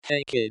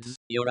Hey kids,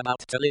 you're about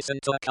to listen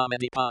to a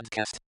comedy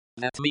podcast.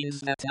 That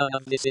means that none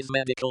of this is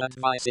medical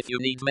advice. If you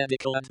need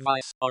medical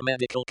advice or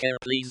medical care,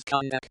 please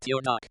contact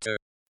your doctor.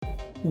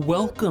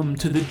 Welcome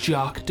to the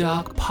Jock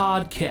Doc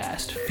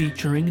podcast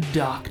featuring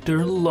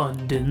Dr.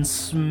 London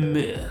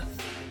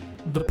Smith.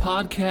 The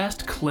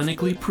podcast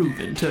clinically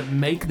proven to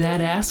make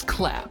that ass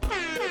clap.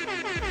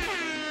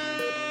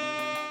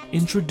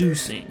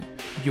 Introducing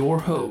your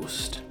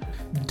host,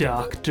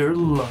 Dr.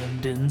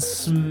 London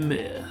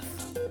Smith.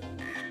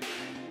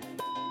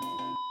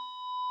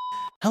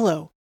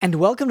 Hello, and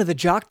welcome to the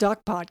Jock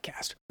Doc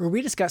podcast, where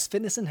we discuss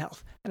fitness and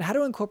health and how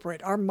to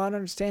incorporate our modern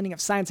understanding of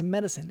science and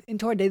medicine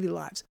into our daily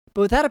lives,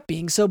 but without it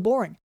being so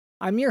boring.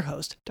 I'm your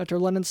host, Dr.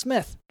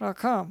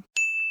 LondonSmith.com.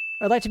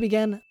 I'd like to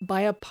begin by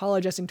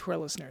apologizing to our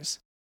listeners.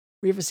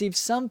 We have received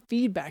some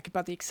feedback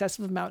about the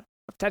excessive amount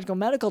of technical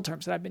medical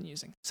terms that I've been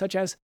using, such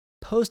as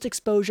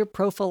post-exposure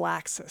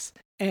prophylaxis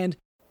and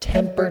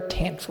temper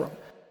tantrum.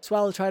 So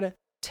I'll try to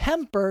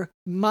temper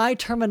my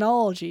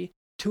terminology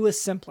to a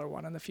simpler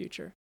one in the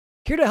future.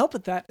 Here to help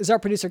with that is our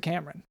producer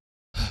Cameron.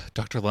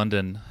 Dr.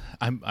 London,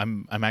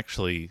 I'm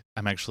actually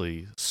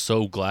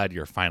so glad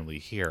you're finally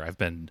here. I've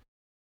been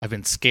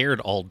scared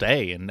all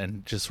day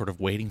and just sort of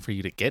waiting for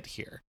you to get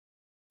here.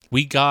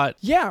 We got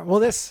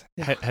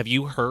have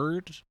you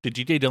heard? Did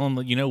you get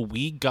Dylan?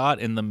 We got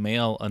in the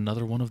mail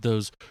another one of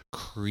those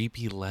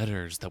creepy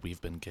letters that we've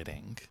been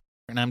getting,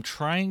 and I'm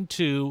trying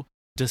to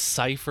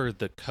decipher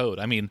the code.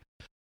 I mean,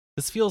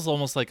 this feels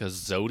almost like a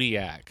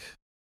Zodiac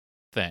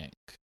thing.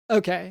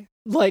 Okay.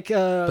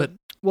 Well,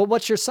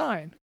 what's your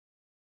sign?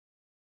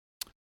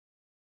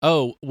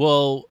 Oh,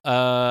 well,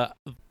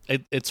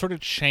 it sort of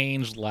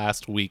changed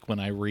last week when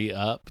I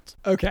re-upped.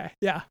 Okay,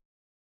 yeah.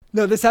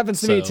 No, this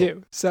happens to me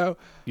too. So,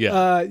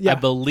 yeah. I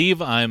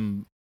believe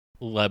I'm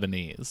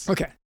Lebanese.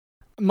 Okay.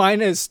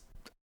 Mine is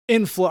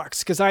in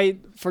flux because I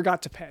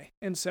forgot to pay.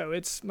 And so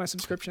it's my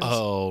subscriptions.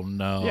 Oh,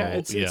 no. Yeah,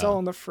 it's all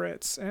on the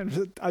fritz.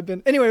 And I've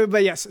been, anyway,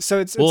 but yes. So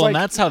it's well, like, and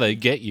that's how they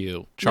get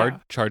you,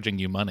 charging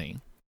you money.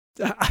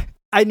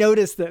 I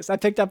noticed this. I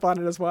picked up on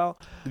it as well.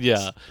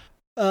 Yeah.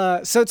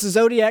 So it's a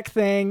Zodiac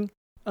thing.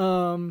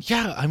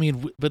 Yeah, I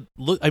mean, but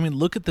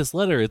look at this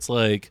letter. It's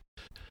like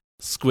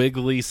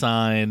squiggly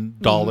sign,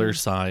 dollar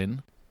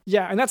sign.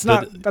 Yeah, and that's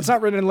not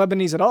written in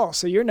Lebanese at all.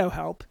 So you're no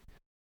help.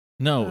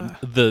 No,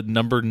 the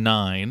number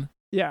 9.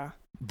 Yeah.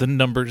 The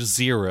number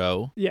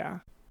 0. Yeah.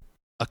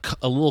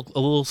 A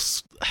little.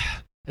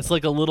 It's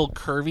like a little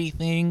curvy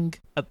thing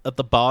at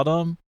the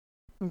bottom.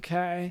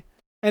 Okay,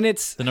 and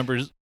it's the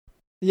numbers.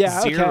 0,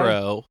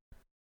 okay.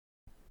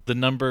 The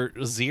number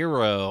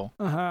 0,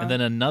 and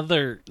then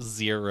another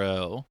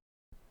 0,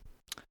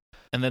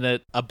 and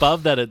then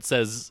above that it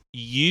says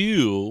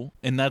U,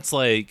 and that's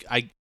like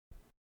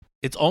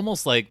it's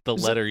almost like the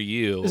letter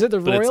U. Is it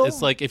the royal? But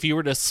it's like if you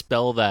were to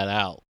spell that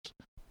out.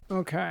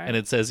 Okay. And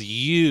it says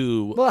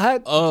U. Well,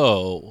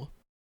 O.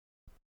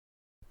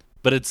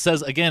 But it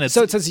says again.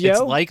 So it says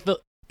yo.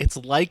 It's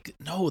like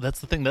no. That's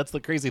the thing. That's the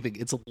crazy thing.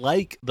 It's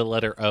like the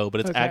letter O,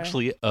 but it's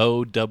actually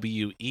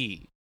OWE.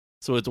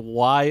 So it's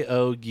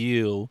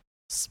YOU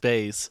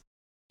space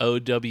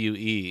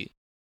OWE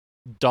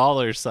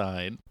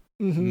 $,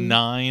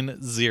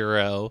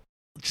 90,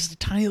 just a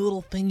tiny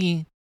little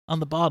thingy on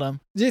the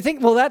bottom. Do you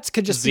think? Well, that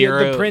could just be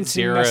the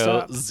printing messed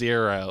up.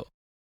 0.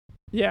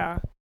 Yeah.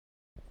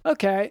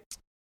 Okay.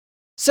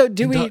 So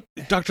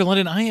Dr.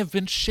 London, I have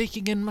been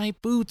shaking in my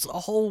boots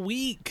a whole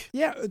week.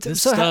 Yeah. This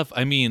stuff.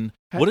 I mean,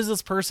 what is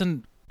this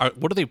person?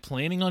 What are they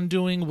planning on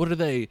doing? What are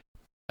they?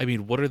 I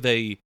mean, what are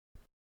they?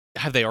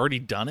 Have they already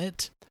done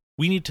it?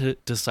 We need to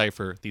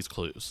decipher these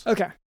clues.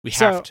 Okay. We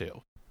have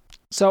to.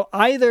 So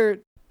either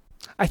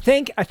I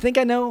think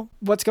I know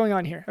what's going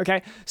on here.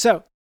 Okay.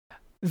 So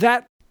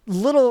that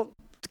little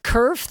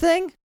curve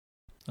thing,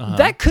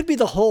 that could be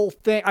the whole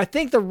thing. I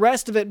think the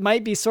rest of it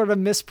might be sort of a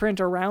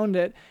misprint around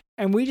it,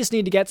 and we just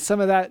need to get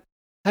some of that.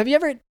 Do you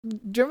remember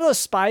those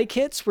spy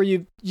kits where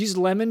you use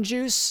lemon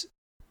juice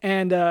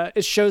and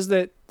it shows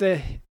the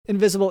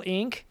invisible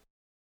ink?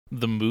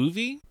 The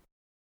movie?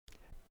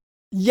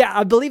 Yeah,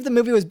 I believe the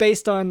movie was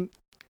based on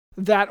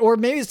that, or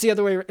maybe it's the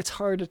other way. It's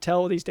hard to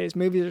tell these days.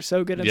 Movies are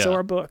so good, and so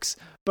are books.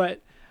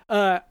 But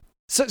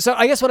so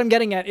I guess what I'm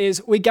getting at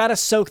is we got to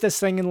soak this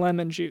thing in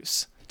lemon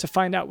juice to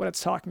find out what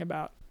it's talking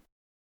about.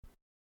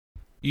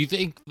 You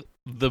think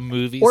the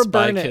movie or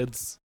Spy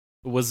Kids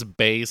was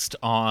based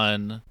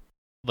on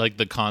like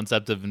the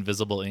concept of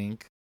invisible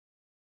ink?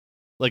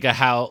 Like a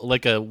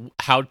how-to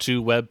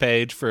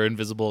webpage for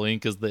invisible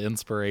ink is the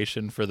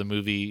inspiration for the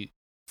movie.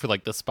 For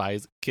like the Spy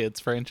Kids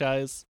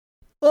franchise?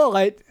 Well,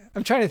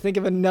 I'm trying to think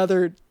of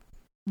another.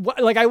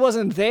 Like I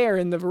wasn't there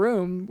in the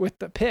room with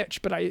the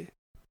pitch, but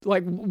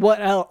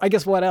what else? I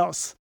guess what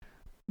else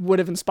would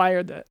have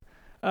inspired that?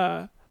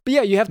 But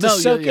yeah, you have to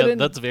soak it in.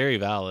 That's very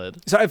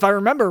valid. So if I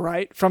remember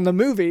right from the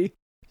movie,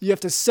 you have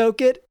to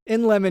soak it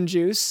in lemon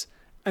juice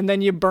and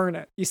then you burn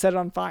it. You set it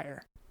on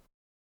fire,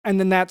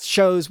 and then that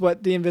shows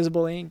what the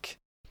invisible ink,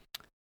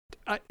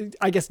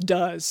 I guess,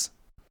 does.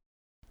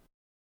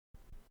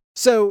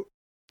 So.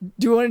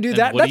 Do you want to do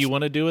that? What do you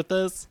want to do with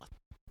this?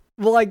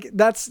 Well, like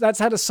that's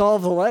how to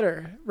solve the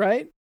letter,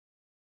 right?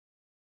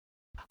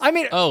 I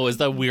mean, Oh, is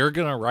that we're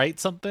gonna write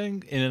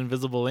something in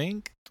invisible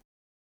ink?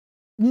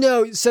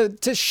 no. So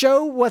to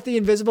show what the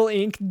invisible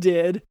ink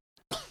did,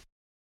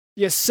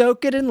 you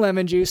soak it in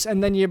lemon juice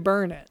and then you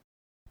burn it.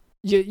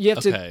 You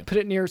have Okay. to put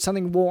it near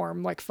something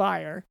warm like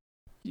fire.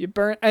 You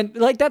burn and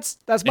like that's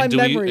my And do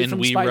we- memory and from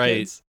we Spy write-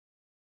 Kids.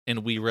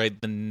 And we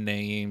write the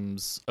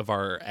names of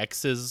our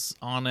exes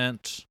on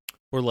it,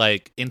 or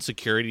like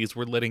insecurities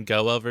we're letting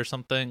go of, or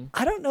something.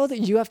 I don't know that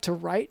you have to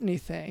write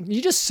anything.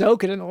 You just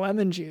soak it in the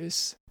lemon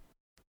juice.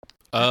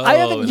 Oh, I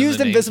haven't and used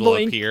the names invisible will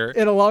ink appear.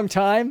 in a long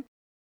time,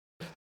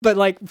 but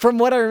like from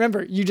what I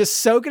remember, you just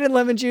soak it in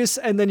lemon juice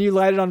and then you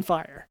light it on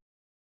fire.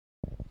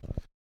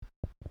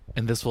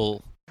 And this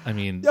will, I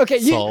mean, Okay,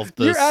 solve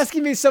this. you're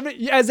asking me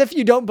something as if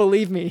you don't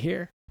believe me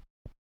here.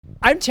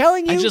 I'm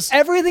telling you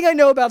everything I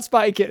know about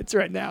Spy Kids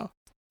right now.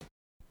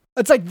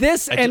 It's like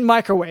this and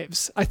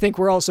microwaves. I think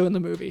we're also in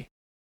the movie.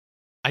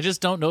 I just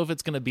don't know if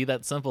it's going to be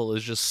that simple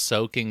as just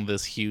soaking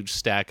this huge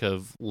stack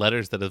of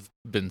letters that have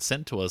been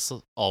sent to us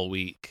all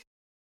week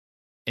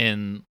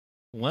in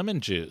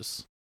lemon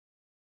juice.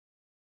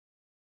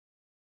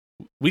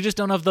 We just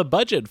don't have the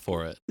budget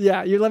for it.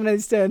 Yeah, your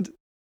lemonade stand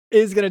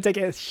is going to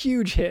take a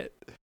huge hit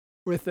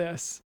with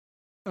this.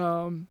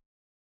 So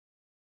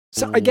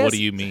I guess. What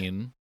do you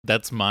mean?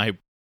 That's my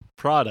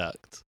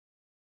product.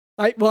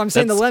 I'm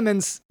saying the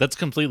lemons. That's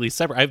completely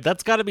separate.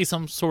 That's got to be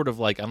some sort of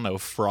like, I don't know,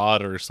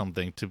 fraud or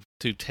something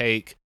to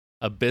take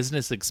a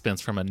business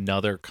expense from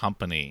another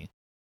company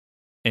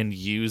and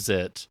use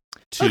it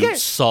to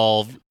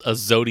solve a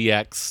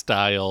Zodiac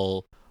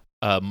style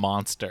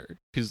monster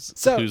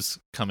who's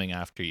coming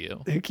after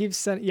you. Who keeps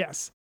sending?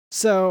 Yes.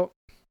 So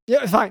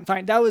yeah,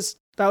 fine. That was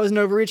an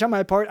overreach on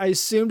my part. I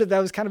assumed that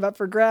was kind of up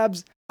for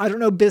grabs. I don't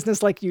know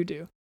business like you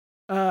do.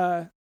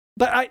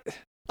 But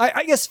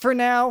I guess for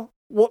now,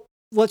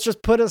 let's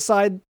just put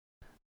aside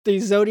the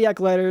Zodiac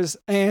letters,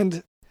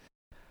 and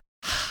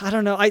I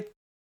don't know. I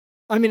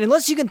mean,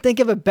 unless you can think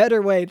of a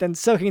better way than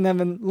soaking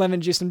them in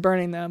lemon juice and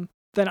burning them,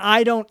 then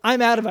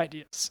I'm out of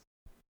ideas.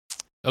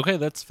 Okay,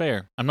 that's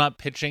fair. I'm not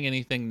pitching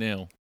anything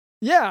new.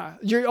 Yeah,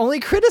 you're only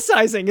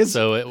criticizing.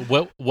 So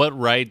what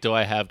right do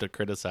I have to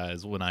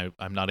criticize when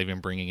I'm not even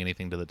bringing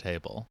anything to the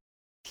table?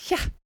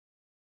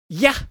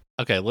 Yeah.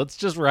 Okay,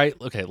 let's write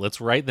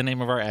the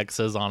name of our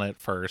exes on it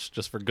first,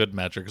 just for good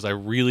measure, because I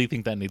really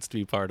think that needs to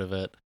be part of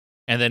it.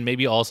 And then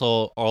maybe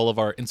also all of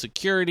our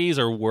insecurities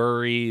or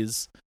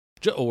worries,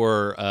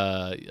 or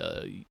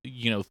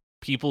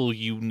people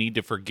you need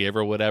to forgive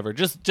or whatever.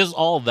 Just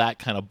all that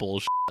kind of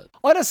bullshit.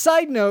 On a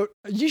side note,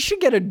 you should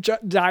get a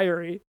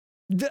diary.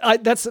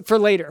 That's for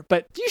later,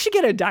 but you should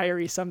get a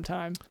diary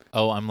sometime.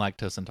 Oh, I'm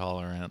lactose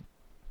intolerant.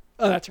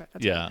 Oh, that's right.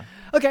 Yeah.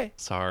 Okay.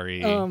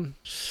 Sorry.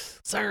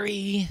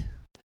 Sorry.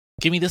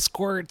 Give me the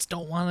squirts.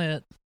 Don't want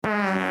it.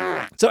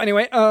 So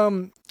anyway,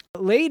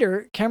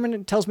 later,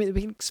 Cameron tells me that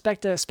we can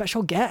expect a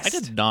special guest. I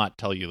did not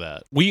tell you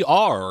that. We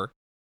are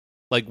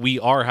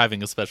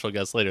having a special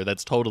guest later.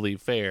 That's totally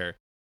fair.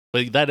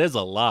 But that is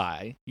a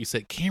lie. You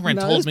said Cameron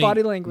told me.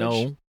 Body language.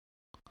 No.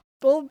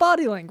 Well,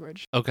 body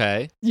language.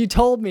 Okay. You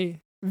told me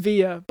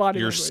via body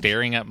You're language. You're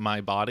staring at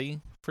my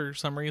body for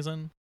some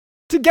reason?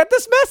 To get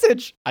this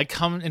message. I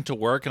come into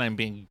work and I'm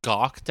being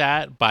gawked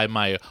at by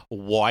my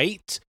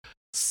white,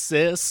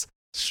 cis,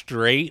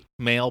 straight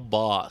male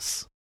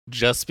boss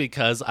just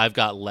because I've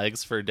got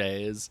legs for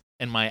days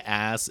and my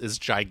ass is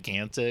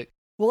gigantic.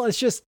 Well, it's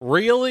just...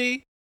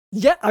 Really?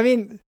 Yeah, I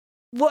mean,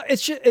 well,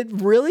 it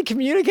really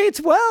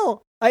communicates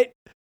well.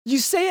 You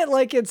say it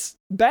like it's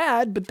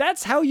bad, but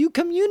that's how you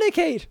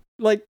communicate,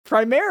 like,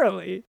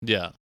 primarily.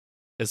 Yeah.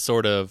 It's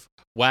sort of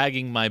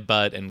wagging my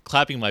butt and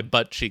clapping my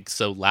butt cheeks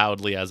so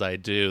loudly as I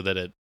do that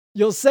it...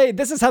 You'll say,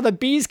 this is how the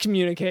bees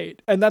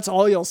communicate, and that's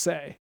all you'll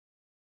say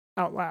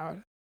out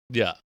loud.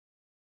 Yeah.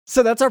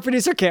 So that's our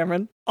producer,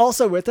 Cameron.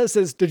 Also with us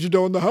is Did You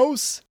Know in the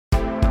House?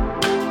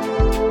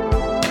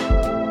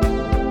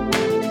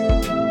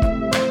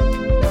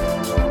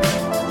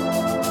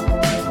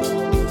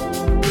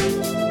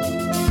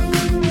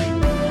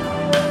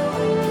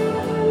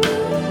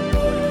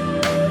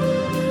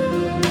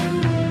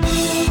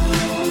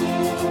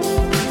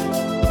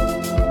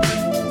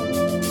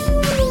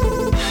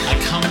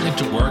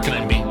 Work and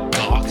I'm being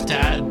gawked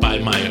at by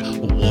my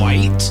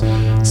white,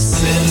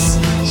 cis,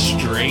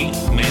 straight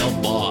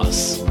male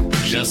boss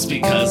just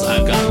because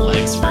I've got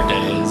legs for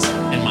days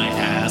and my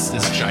ass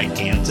is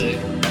gigantic.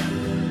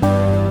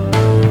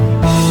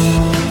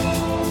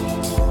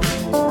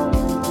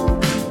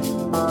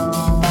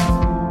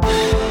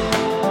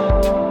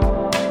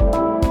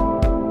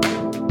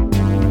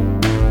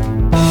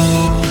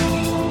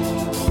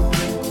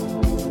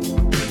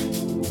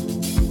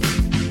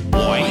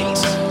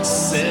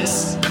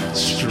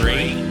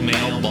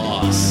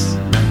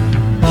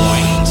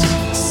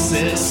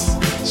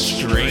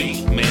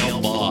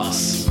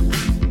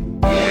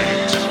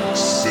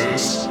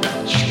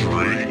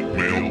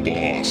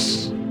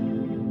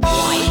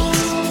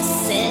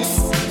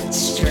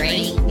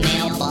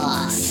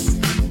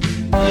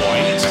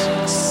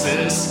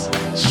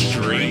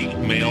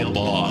 male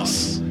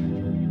boss.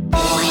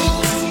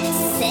 White,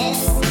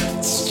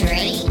 cis,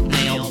 straight.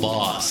 Male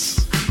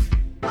boss.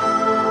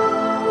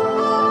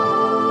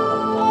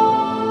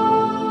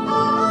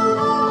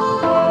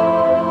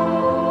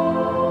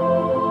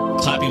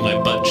 Clapping my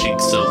butt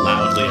cheeks so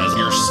loudly as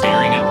you're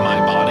staring at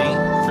my body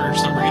for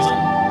some reason.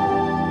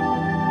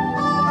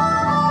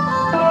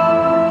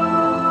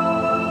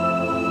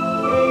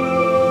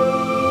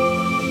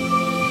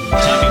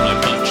 Clapping my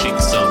butt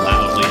cheeks so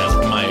loudly as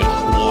my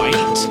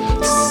white,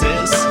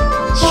 cis,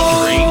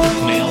 straight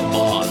male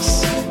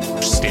boss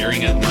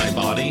staring at my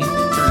body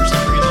for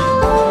some reason.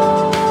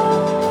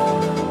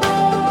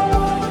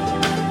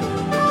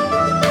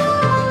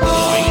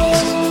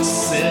 White,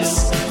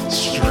 cis,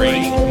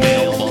 straight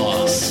male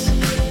boss.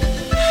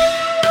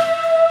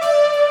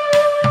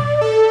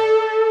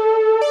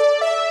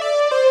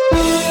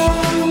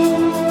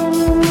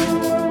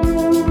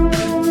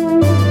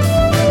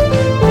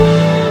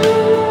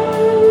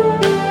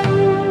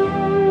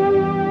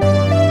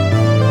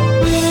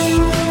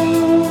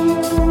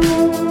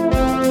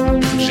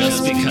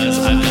 Just because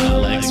I've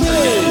got legs for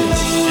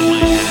days and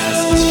my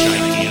ass is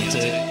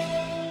gigantic.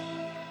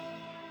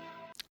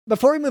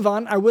 Before we move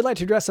on, I would like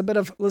to address a bit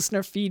of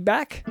listener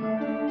feedback.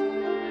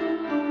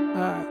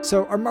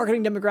 So our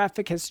marketing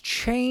demographic has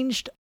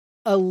changed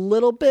a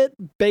little bit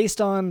based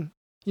on,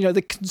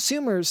 the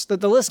consumers, the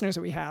listeners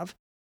that we have.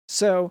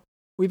 So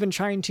we've been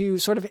trying to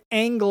sort of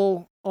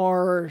angle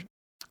our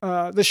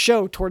the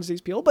show towards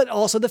these people, but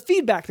also the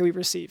feedback that we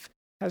receive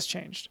has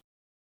changed.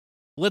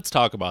 Let's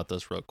talk about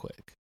this real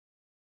quick.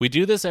 We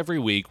do this every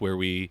week where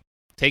we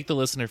take the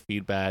listener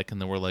feedback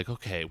and then we're like,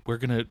 okay, we're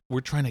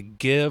trying to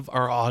give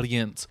our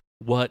audience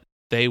what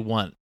they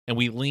want. And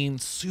we lean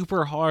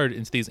super hard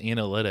into these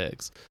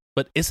analytics.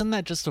 But isn't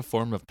that just a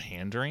form of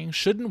pandering?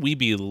 Shouldn't we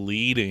be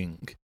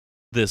leading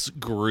this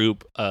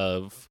group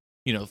of,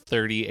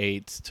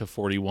 38 to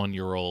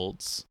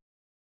 41-year-olds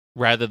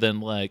rather than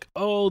like,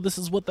 oh, this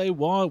is what they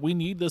want. We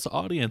need this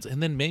audience.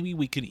 And then maybe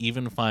we could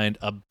even find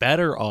a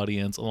better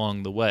audience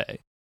along the way.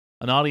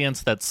 An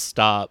audience that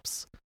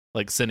stops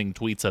like sending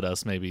tweets at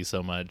us maybe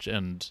so much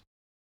and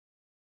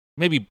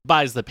maybe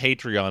buys the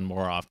Patreon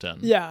more often.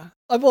 Yeah.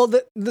 Well,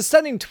 the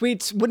sending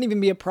tweets wouldn't even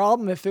be a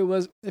problem if it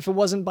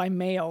wasn't by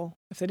mail,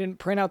 if they didn't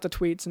print out the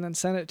tweets and then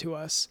send it to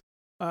us.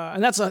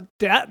 And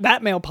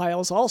that mail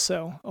pile is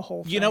also a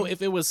whole thing.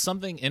 If it was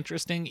something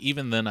interesting,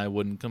 even then I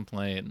wouldn't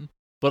complain.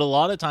 But a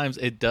lot of times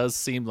it does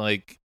seem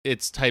like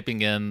it's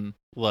typing in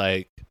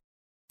like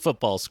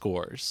football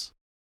scores.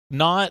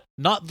 Not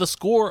the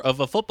score of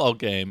a football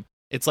game.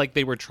 It's like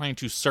they were trying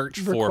to search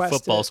for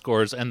football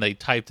scores and they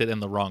typed it in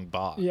the wrong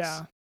box.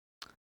 Yeah.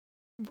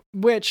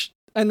 That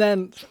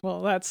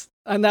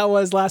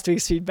was last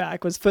week's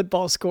feedback was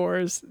football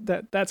scores.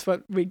 That's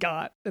what we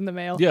got in the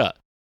mail. Yeah.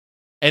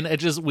 And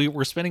we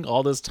were spending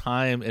all this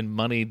time and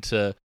money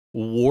to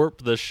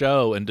warp the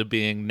show into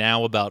being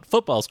now about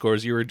football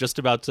scores. You were just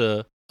about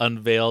to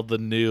unveil the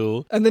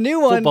new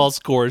football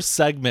scores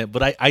segment,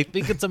 but I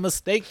think it's a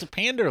mistake to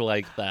pander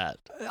like that.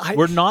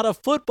 We're not a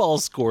football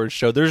scores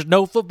show. There's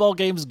no football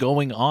games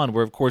going on.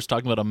 We're of course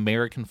talking about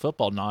American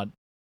football, not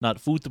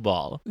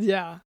football.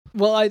 Yeah.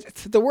 Well,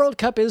 the World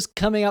Cup is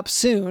coming up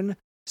soon,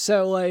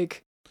 so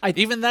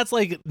even that's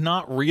like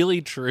not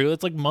really true.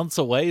 It's like months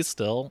away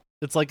still.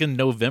 It's like in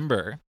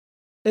November.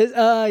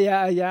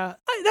 Yeah.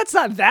 That's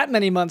not that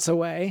many months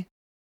away.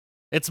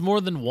 It's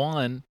more than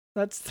one.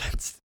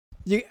 That's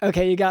you.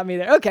 Okay, you got me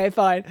there. Okay,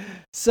 fine.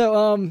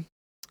 So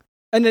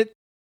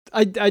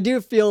I do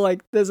feel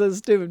like this is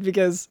stupid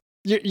because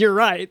you're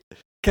right.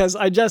 Because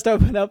I just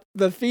opened up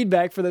the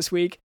feedback for this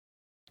week,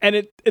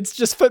 and it's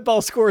just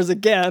football scores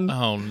again.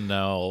 Oh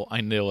no, I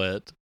knew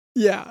it.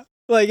 Yeah,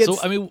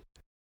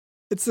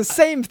 it's the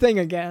same thing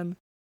again.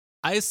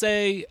 I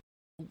say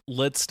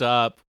let's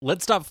stop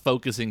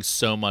focusing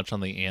so much on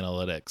the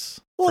analytics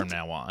from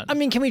now on. I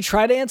mean, can we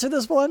try to answer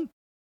this one?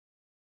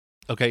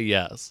 Okay,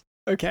 yes.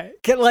 Okay,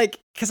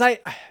 because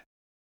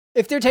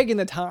if they're taking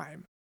the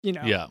time,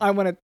 yeah. I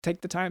want to take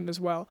the time as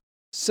well.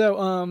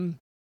 So,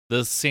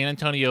 the San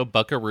Antonio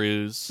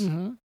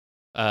Buckaroos,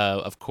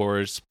 of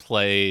course,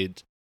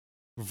 played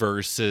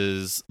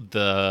versus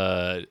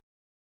the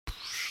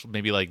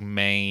maybe like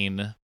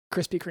Maine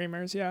Krispy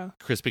Kremers, yeah.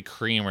 Krispy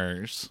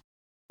Kremers.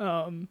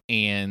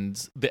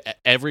 And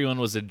everyone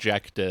was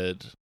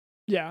ejected.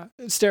 Yeah,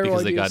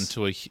 steroid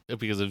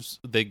because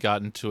they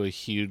got into a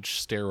huge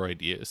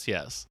steroid use.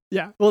 Yes.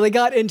 Yeah. Well, they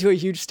got into a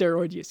huge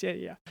steroid use.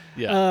 Yeah.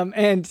 Yeah.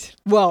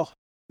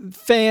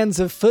 Fans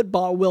of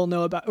football will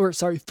know about,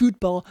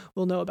 football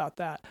will know about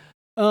that.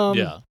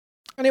 Yeah.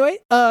 Anyway,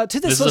 to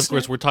this listener, is, of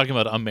course, we're talking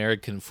about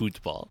American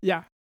football.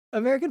 Yeah,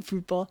 American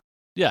football.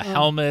 Yeah,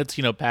 helmets,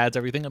 pads,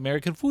 everything.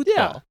 American football.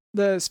 Yeah,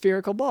 the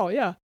spherical ball.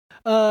 Yeah.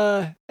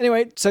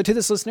 Anyway, so to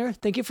this listener,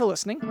 thank you for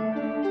listening.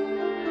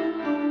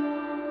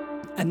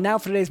 And now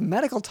for today's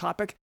medical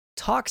topic,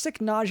 toxic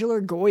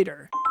nodular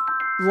goiter.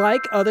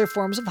 Like other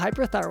forms of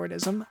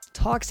hyperthyroidism,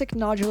 toxic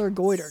nodular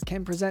goiter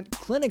can present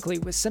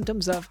clinically with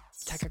symptoms of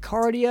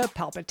tachycardia,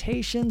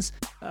 palpitations,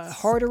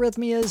 heart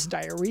arrhythmias,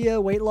 diarrhea,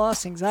 weight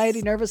loss,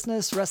 anxiety,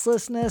 nervousness,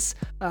 restlessness,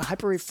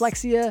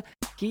 hyperreflexia,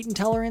 heat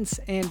intolerance,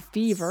 and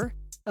fever.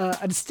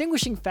 A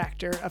distinguishing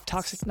factor of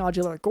toxic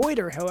nodular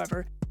goiter,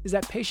 however, is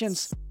that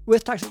patients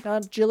with toxic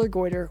nodular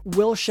goiter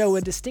will show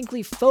a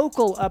distinctly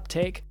focal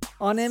uptake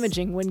on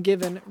imaging when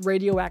given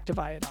radioactive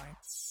iodine.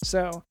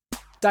 So,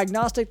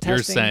 diagnostic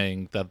testing... You're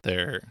saying that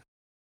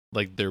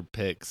their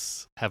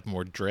pics have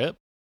more drip?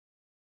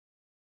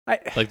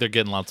 Like they're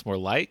getting lots more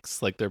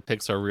likes? Like their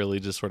pics are really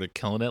just sort of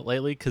killing it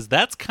lately? Because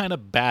that's kind of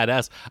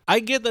badass. I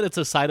get that it's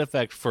a side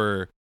effect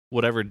for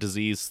whatever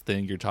disease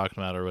thing you're talking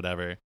about or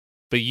whatever.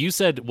 But you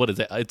said, what is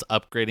it? It's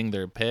upgrading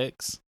their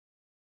pics?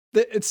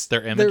 It's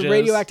their images? Their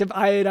radioactive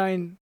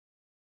iodine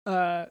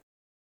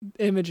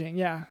imaging,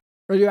 yeah.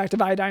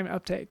 Radioactive iodine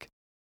uptake.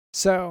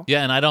 So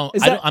yeah, and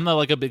I'm not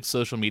like a big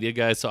social media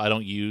guy, so I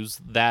don't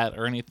use that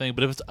or anything.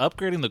 But if it's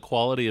upgrading the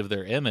quality of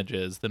their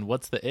images, then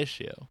what's the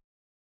issue?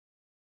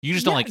 You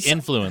just don't like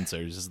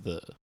influencers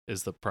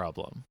is the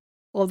problem.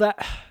 Well,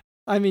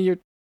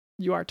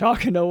 you are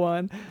talking to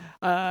one.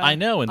 I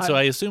know, and so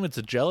I assume it's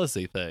a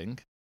jealousy thing.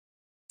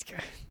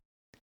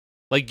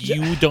 Like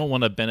you don't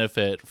want to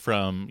benefit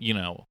from,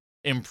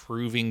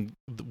 improving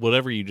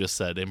whatever you just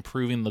said,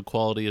 improving the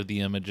quality of the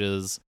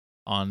images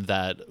on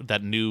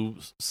that new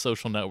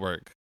social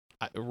network,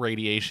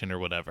 Radiation or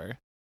whatever.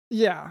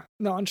 Yeah,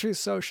 non-truth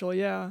social,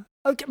 yeah.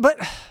 Okay, but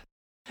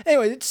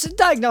anyway, it's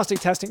diagnostic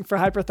testing for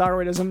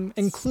hyperthyroidism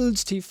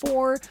includes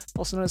T4,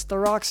 also known as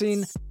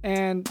thyroxine,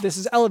 and this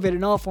is elevated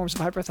in all forms of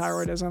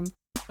hyperthyroidism.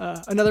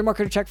 Another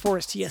marker to check for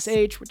is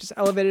TSH, which is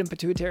elevated in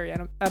pituitary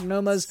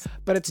adenomas,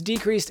 but it's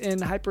decreased in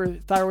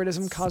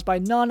hyperthyroidism caused by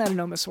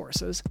non-adenoma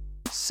sources.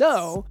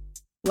 So,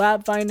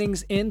 lab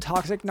findings in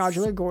toxic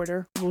nodular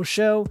goiter will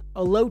show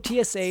a low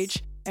TSH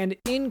and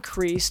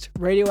increased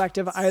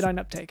radioactive iodine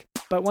uptake.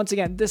 But once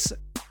again, this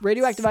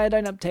radioactive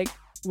iodine uptake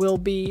will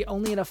be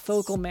only in a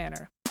focal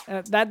manner.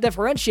 That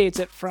differentiates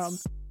it from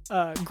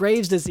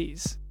Graves'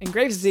 disease. In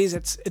Graves' disease,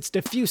 it's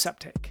diffuse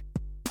uptake.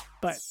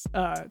 But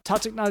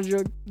toxic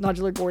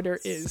nodular goiter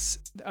is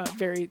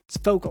very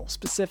focal,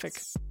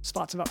 specific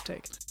spots of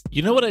uptake.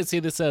 You know what I see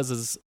this as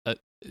is,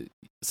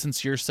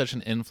 since you're such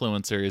an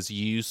influencer, is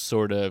you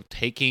sort of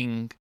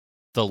taking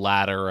the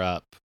ladder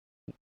up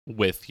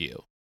with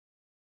you.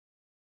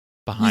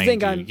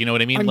 Behind you. You know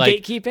what I mean? I'm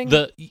like gatekeeping?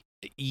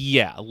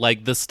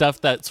 Like the stuff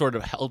that sort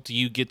of helped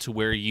you get to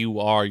where you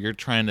are, you're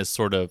trying to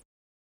sort of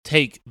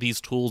take these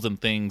tools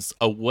and things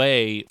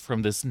away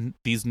from this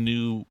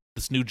new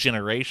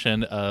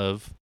generation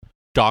of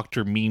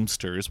Dr.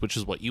 Memesters, which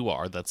is what you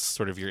are. That's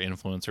sort of your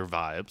influencer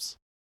vibes.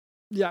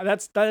 Yeah,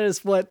 that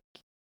is what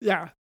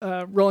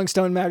Rolling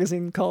Stone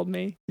magazine called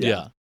me.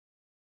 Yeah.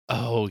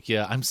 Oh,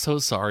 yeah. I'm so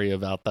sorry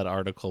about that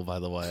article, by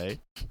the way.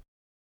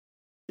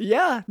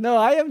 Yeah, no,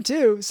 I am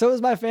too. So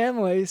is my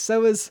family.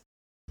 So is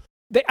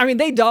they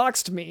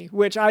doxed me,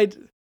 which I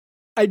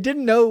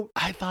didn't know.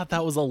 I thought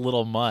that was a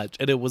little much,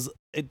 and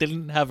it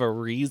didn't have a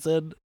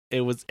reason.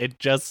 It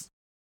just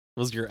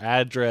was your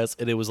address,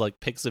 and it was like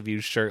pics of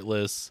you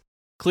shirtless,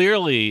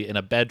 clearly in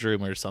a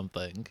bedroom or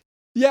something.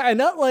 Yeah, and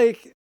not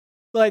like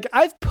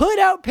I've put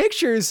out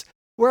pictures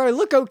where I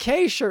look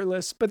okay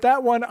shirtless, but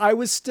that one I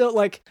was still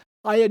like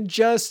I had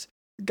just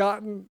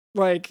gotten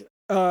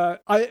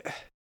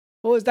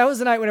that was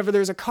the night whenever there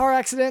was a car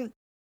accident,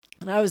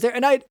 and I was there,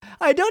 and I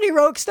done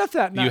heroic stuff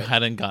that night. You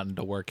hadn't gotten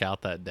to work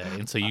out that day,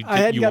 and so you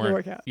hadn't gotten to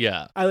work out.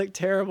 Yeah, I looked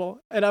terrible,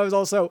 and I was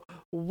also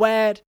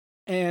wet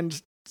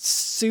and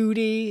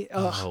sooty.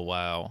 Ugh. Oh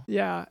wow.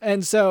 Yeah,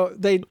 and so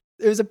it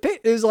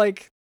was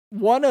like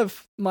one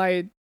of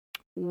my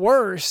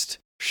worst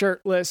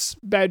shirtless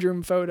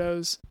bedroom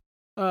photos,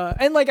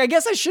 and like I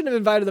guess I shouldn't have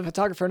invited the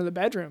photographer into the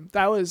bedroom.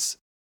 That was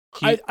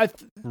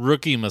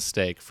rookie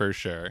mistake for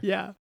sure.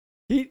 Yeah.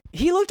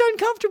 He looked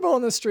uncomfortable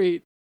on the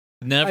street.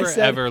 Never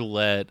ever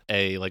let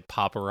a like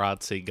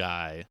paparazzi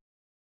guy,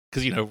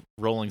 because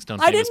Rolling Stone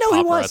famous I didn't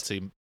know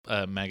paparazzi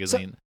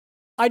magazine. So,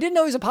 I didn't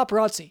know he was a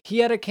paparazzi. He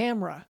had a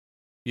camera.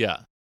 Yeah,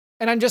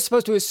 and I'm just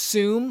supposed to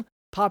assume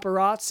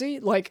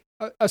paparazzi, like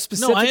a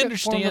specific. No, I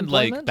understand.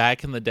 Like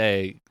back in the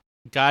day,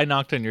 guy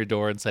knocked on your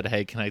door and said,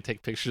 "Hey, can I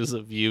take pictures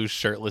of you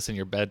shirtless in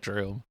your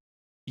bedroom?"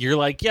 You're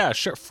like, "Yeah,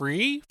 sure,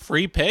 free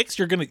pics.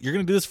 You're gonna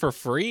do this for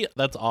free.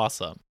 That's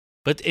awesome."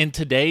 But in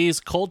today's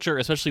culture,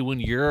 especially when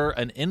you're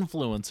an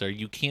influencer,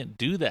 you can't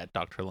do that,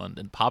 Dr.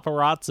 London.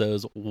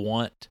 Paparazzos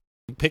want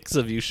pics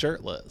of you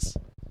shirtless.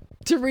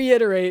 To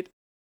reiterate,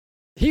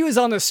 he was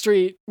on the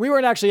street. We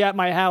weren't actually at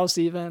my house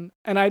even.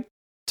 And I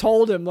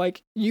told him,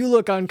 like, you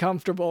look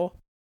uncomfortable.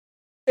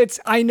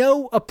 I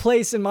know a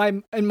place in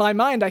my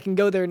mind I can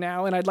go there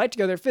now, and I'd like to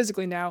go there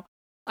physically now.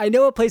 I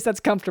know a place that's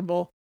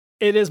comfortable.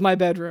 It is my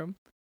bedroom.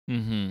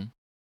 Mm-hmm.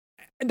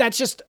 And that's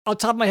just, on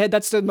top of my head,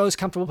 that's the most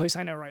comfortable place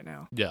I know right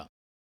now. Yeah.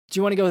 Do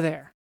you want to go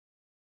there?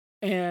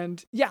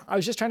 And yeah, I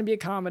was just trying to be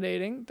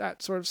accommodating,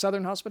 that sort of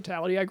Southern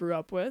hospitality I grew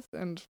up with.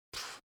 And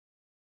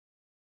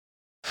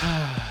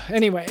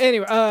anyway,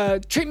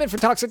 treatment for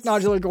toxic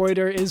nodular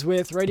goiter is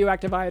with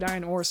radioactive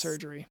iodine or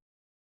surgery.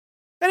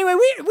 Anyway,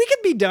 we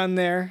could be done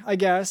there, I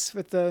guess,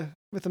 with the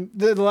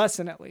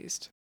lesson at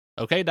least.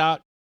 Okay,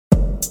 Doc.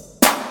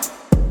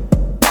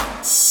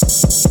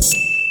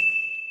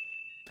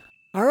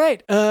 All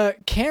right,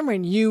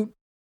 Cameron, you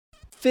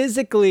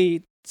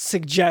physically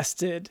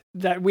suggested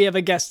that we have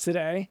a guest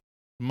today.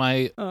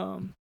 My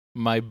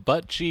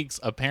butt cheeks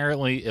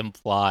apparently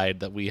implied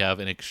that we have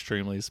an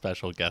extremely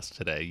special guest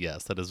today.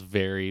 Yes, that is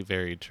very,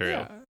 very true.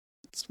 Yeah,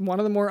 it's one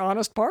of the more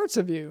honest parts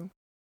of you.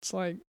 It's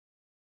like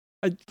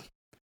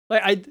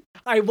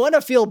I want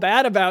to feel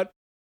bad about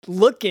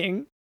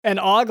looking and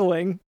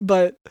ogling,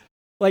 but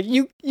like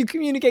you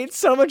communicate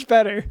so much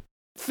better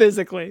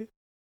physically.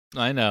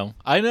 I know.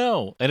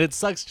 And it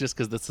sucks just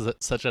because this is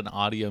such an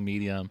audio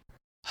medium.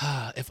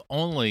 If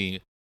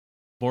only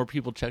more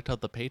people checked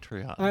out the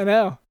Patreon. I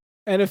know.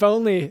 And if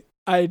only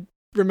I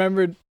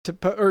remembered to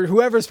or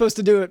whoever's supposed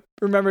to do it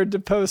remembered to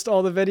post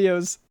all the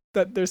videos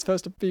that they're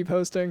supposed to be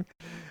posting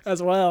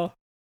as well.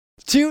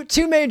 Two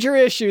major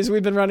issues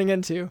we've been running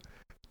into.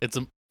 It's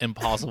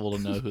impossible to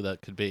know who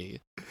that could be.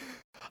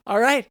 All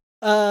right.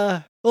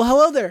 Well,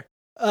 hello there.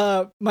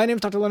 My name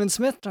is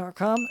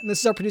drlondonsmith.com, and this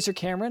is our producer,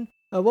 Cameron.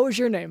 What was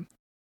your name?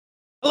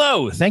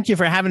 Hello. Thank you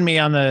for having me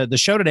on the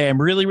show today.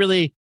 I'm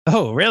really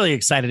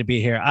excited to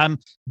be here.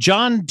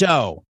 John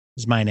Doe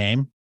is my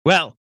name.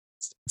 Well,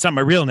 it's not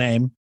my real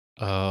name.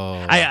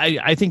 Oh.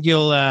 I think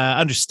you'll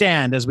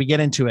understand as we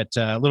get into it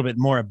a little bit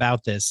more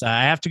about this.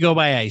 I have to go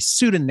by a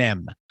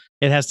pseudonym.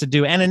 It has to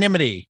do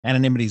anonymity.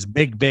 Anonymity is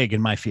big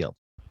in my field.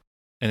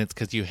 And it's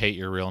because you hate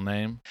your real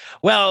name?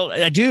 Well,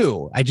 I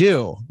do.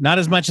 Not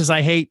as much as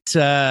I hate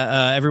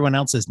everyone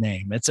else's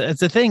name. It's a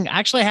thing.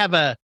 Actually,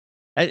 have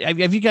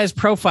you guys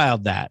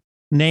profiled that?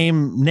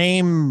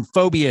 Name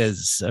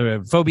phobias,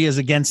 phobias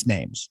against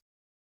names.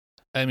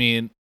 I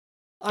mean,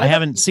 I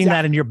haven't seen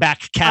that in your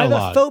back catalog.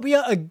 I have a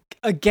phobia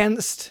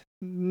against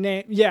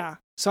name. Yeah.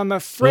 So I'm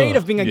afraid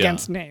of being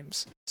against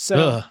names.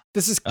 So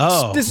this is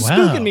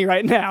spooking me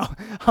right now,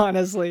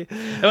 honestly.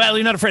 Well,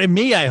 you're not afraid of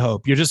me, I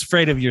hope. You're just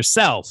afraid of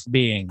yourself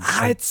being.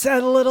 It's a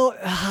little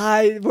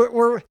high.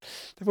 We're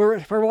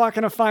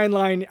walking a fine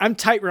line. I'm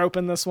tightrope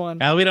in this one.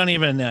 We don't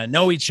even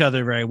know each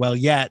other very well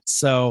yet,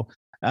 so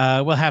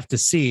we'll have to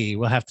see.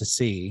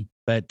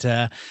 But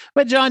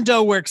John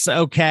Doe works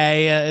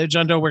okay.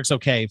 John Doe works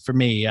okay for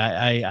me.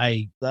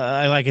 I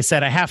like I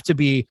said, I have to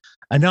be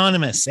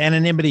anonymous.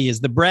 Anonymity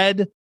is the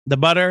bread, the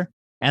butter,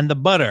 and the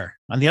butter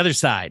on the other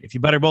side. If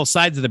you butter both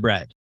sides of the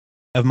bread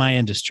of my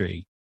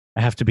industry,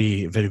 I have to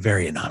be very,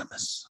 very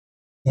anonymous,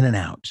 in and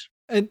out.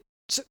 And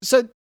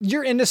so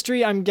your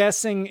industry, I'm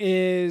guessing,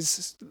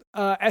 is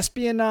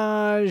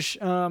espionage.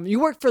 You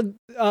work for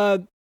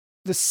the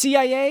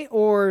CIA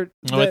or?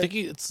 I think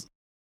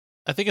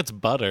it's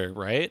butter,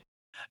 right?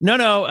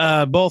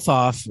 No, both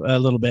off a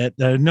little bit.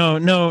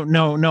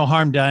 No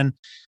harm done.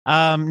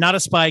 Not a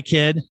spy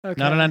kid,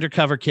 not an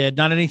undercover kid,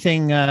 not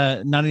anything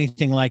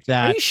like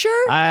that. Are you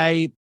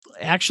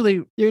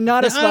sure? You're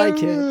not a spy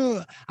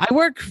kid. I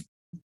work,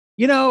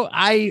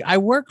 I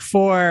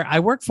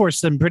work for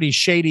some pretty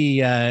shady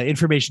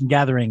information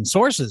gathering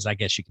sources, I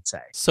guess you could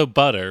say. So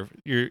butter,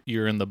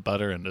 you're in the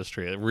butter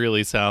industry. It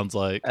really sounds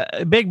like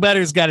Big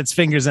Butter's got its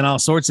fingers in all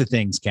sorts of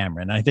things,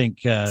 Cameron. I think.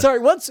 Sorry,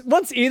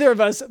 once either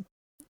of us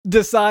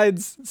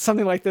decides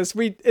something like this,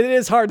 it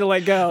is hard to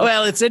let go.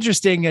 Well, it's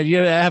interesting. You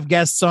have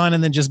guests on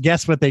and then just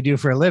guess what they do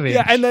for a living.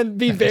 Yeah, and then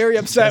be very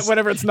upset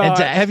whenever it's not.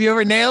 Have you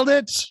ever nailed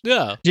it?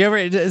 Yeah.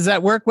 Does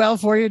that work well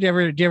for you? Do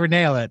you ever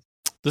nail it?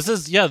 This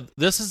is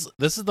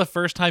the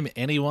first time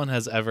anyone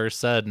has ever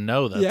said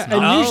no. That's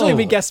not. And usually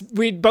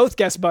we both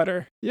guess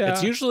butter. Yeah,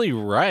 it's usually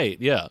right.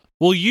 Yeah.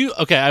 Well,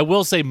 I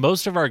will say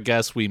most of our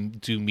guests we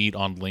do meet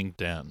on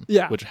LinkedIn.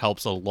 Yeah, which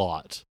helps a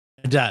lot.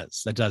 It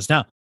does.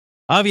 Now,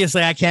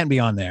 obviously, I can't be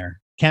on there.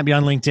 Can't be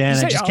on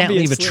LinkedIn. I just can't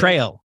leave a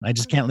trail. I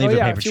just can't leave a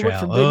paper if you trail. Work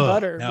for Big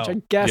Butter, which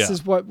I guess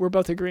is what we're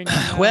both agreeing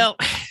on. Well,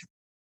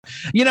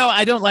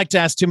 I don't like to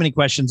ask too many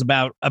questions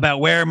about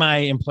where my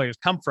employers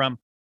come from.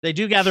 They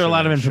do gather a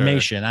lot of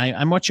information. Sure.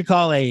 I'm what you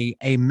call a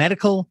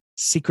medical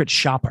secret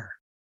shopper,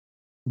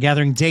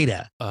 gathering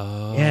data.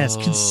 Oh. Yes,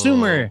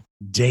 consumer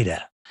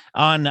data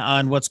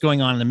on what's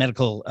going on in the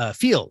medical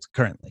field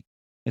currently.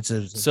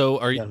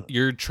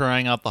 You're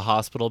trying out the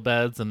hospital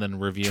beds and then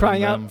reviewing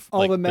trying them? Out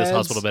all the meds. This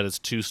hospital bed is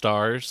 2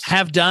 stars.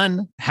 Have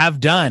done.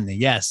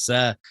 Yes,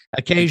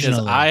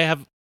 occasionally.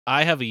 Because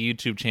I have a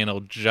YouTube channel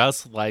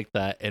just like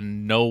that,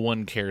 and no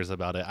one cares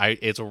about it.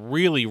 It's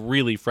really,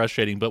 really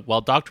frustrating. But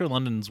while Dr.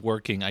 London's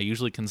working, I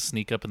usually can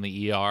sneak up in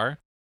the ER,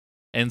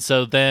 and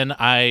so then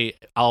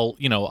I'll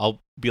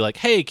be like,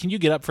 "Hey, can you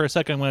get up for a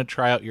second? I'm going to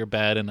try out your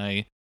bed," and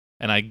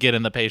I get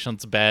in the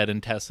patient's bed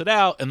and test it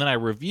out, and then I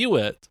review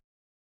it,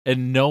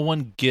 and no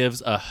one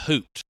gives a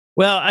hoot.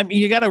 Well,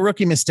 you got a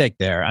rookie mistake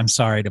there. I'm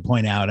sorry to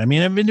point out. I've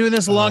been doing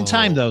this a long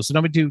time though, so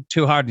don't be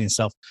too hard on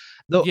yourself.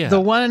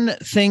 The one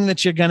thing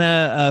that you're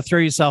gonna throw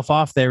yourself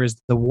off there is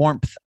the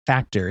warmth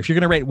factor. If you're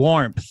gonna rate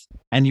warmth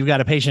and you've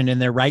got a patient in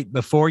there right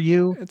before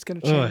you, it's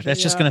gonna change.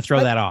 That's just gonna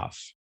throw that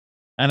off.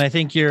 And I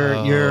think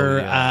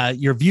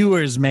your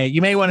viewers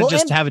may want to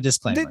just have a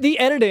disclaimer. The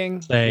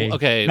editing. Say,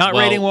 Okay, not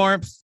well- rating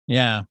warmth.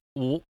 Yeah.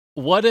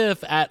 What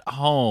if at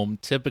home,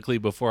 typically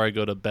before I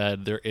go to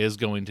bed, there is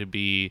going to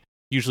be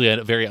usually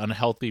a very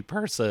unhealthy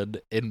person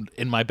in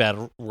my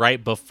bed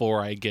right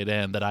before I get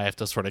in that I have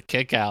to sort of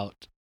kick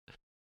out?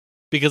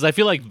 Because I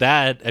feel like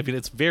that, I mean,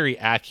 it's very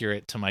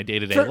accurate to my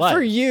day-to-day life.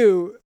 For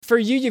you,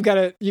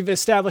 you've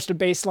established a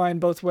baseline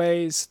both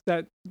ways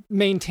that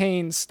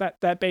maintains that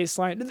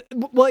baseline.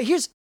 Well,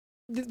 here's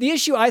the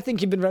issue I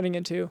think you've been running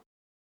into.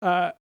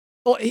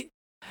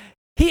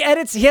 He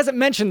edits, he hasn't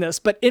mentioned this,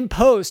 but in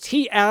post,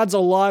 he adds a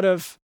lot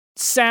of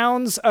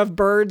sounds of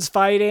birds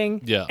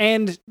fighting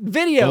and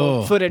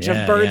video footage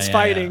of birds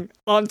fighting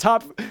on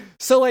top.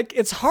 So like,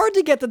 it's hard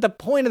to get that the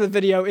point of the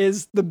video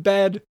is the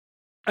bed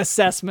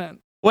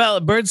assessment. Well,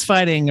 birds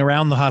fighting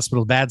around the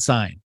hospital, bad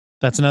sign.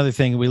 That's another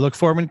thing we look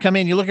for when you come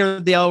in. You look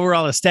at the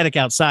overall aesthetic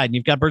outside and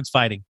you've got birds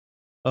fighting.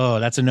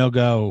 Oh, that's a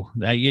no-go.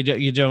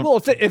 You don't. Well,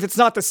 if it's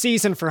not the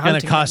season for hunting,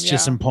 going to cost you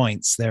some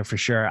points there for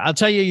sure. I'll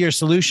tell you your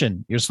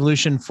solution. Your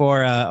solution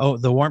for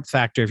the warmth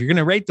factor. If you're going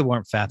to rate the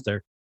warmth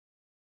factor,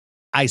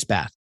 ice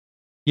bath.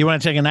 You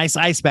want to take a nice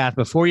ice bath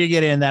before you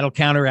get in. That'll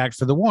counteract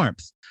for the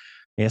warmth.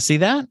 Yeah, see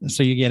that?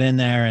 So you get in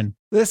there and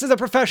this is a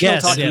professional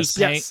talk.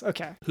 Yes.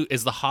 Okay. Who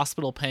is the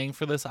hospital paying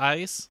for this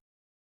ice?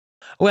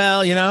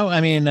 Well,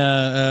 I mean,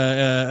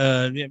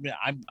 I'm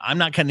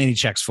not cutting any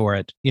checks for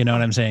it. You know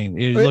what I'm saying?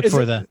 You look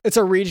for it's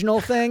a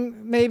regional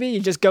thing. Maybe you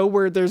just go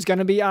where there's going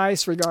to be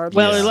ice regardless.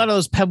 Well, a lot of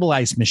those pebble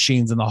ice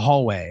machines in the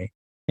hallway,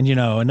 and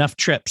enough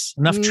trips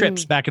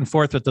back and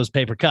forth with those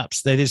paper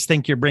cups. They just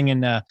think you're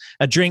bringing a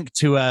drink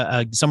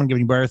to someone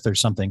giving birth or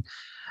something.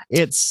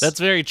 That's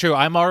very true.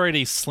 I'm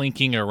already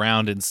slinking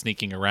around and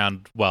sneaking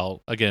around.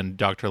 Well, again,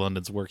 Dr.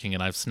 London's working,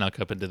 and I've snuck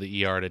up into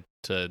the ER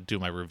to do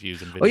my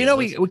reviews and videos. Well,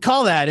 we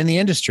call that in the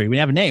industry. We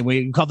have a name.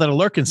 We call that a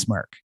lurk and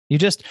smirk. You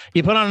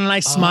put on a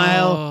nice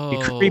smile.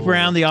 You creep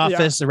around the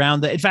office,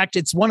 in fact,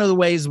 it's one of the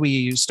ways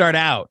we start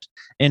out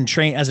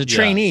as a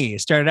trainee.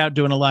 Started out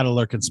doing a lot of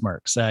lurk and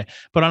smirks.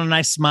 Put on a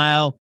nice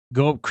smile,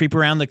 go creep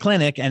around the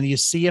clinic, and you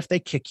see if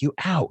they kick you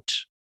out.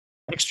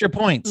 Extra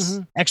points.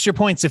 Mm-hmm. Extra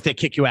points if they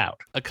kick you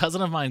out. A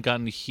cousin of mine got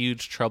in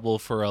huge trouble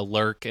for a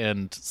lurk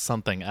and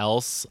something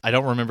else. I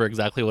don't remember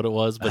exactly what it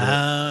was, but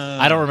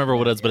I don't remember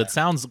what it is, but it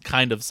sounds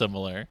kind of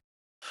similar.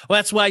 Well,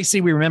 that's why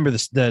we remember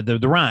this, the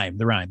rhyme.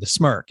 The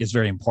smirk is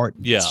very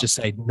important. Yeah. It's just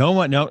say no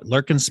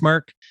lurk and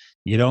smirk.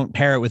 You don't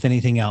pair it with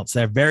anything else.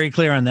 They're very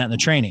clear on that in the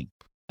training.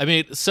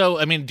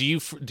 Do you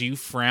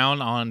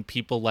frown on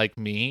people like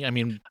me?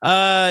 In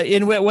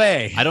what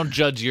way? I don't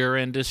judge your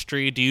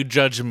industry. Do you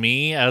judge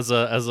me as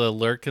a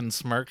lurk and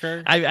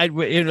smirker? I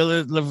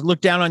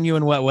look down on you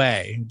in what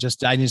way?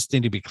 I just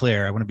need to be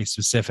clear. I want to be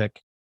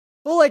specific.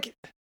 Well, like,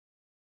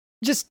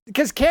 just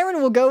because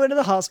Cameron will go into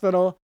the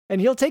hospital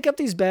and he'll take up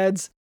these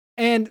beds,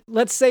 and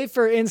let's say,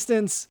 for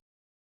instance,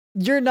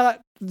 you're not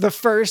the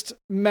first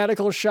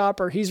medical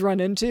shopper he's run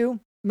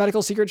into,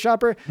 medical secret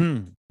shopper.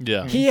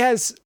 Yeah, he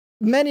has.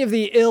 Many of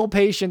the ill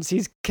patients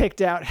he's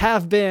kicked out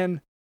have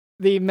been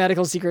the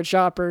medical secret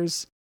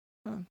shoppers.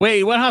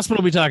 Wait, what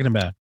hospital are we talking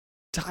about?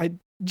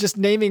 Just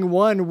naming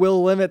one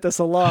will limit this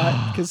a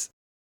lot because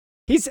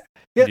So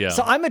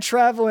I'm a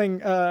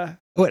traveling.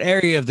 What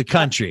area of the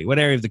country?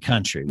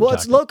 Well,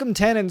 it's locum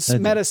tenens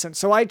medicine.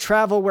 So I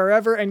travel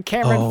wherever, and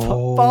Cameron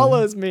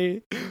follows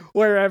me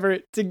wherever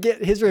to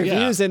get his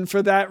reviews in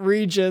for that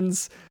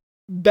region's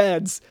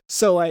beds.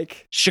 So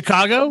like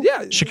Chicago?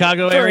 Yeah.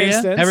 Chicago area?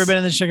 Instance. Ever been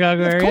in the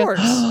Chicago area? Of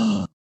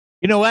course.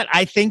 You know what?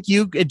 I think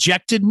you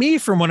ejected me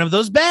from one of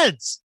those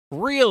beds.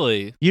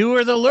 Really? You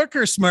were the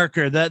lurker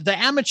smirker, the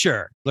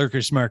amateur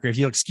lurker smirker, if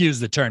you'll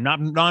excuse the term,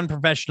 not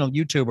non-professional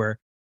YouTuber.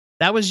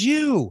 That was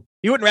you.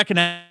 You wouldn't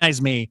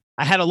recognize me.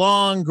 I had a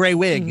long gray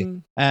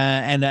wig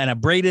and a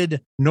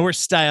braided Norse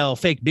style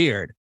fake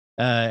beard.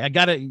 I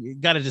got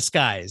a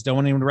disguise. Don't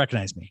want anyone to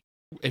recognize me.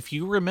 If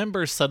you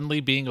remember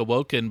suddenly being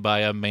awoken by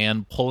a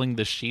man pulling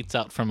the sheets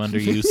out from under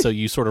you so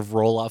you sort of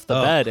roll off the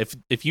bed,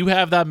 if you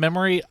have that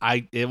memory,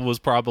 it was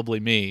probably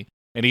me.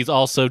 And he's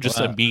also just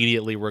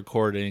immediately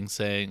recording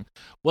saying,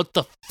 "What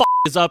the f***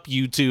 is up,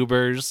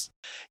 YouTubers?"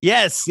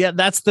 Yes, yeah,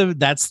 that's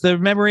the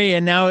memory.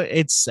 And now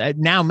it's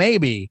now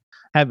maybe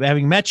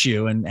having met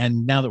you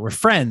and now that we're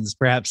friends,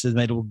 perhaps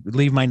it'll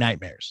leave my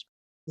nightmares.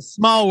 It's a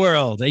small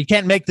world. You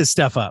can't make this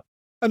stuff up.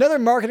 Another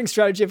marketing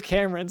strategy of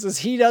Cameron's is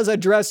he does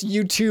address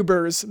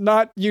YouTubers,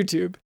 not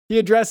YouTube. He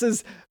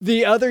addresses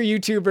the other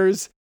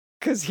YouTubers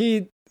because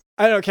I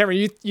don't know,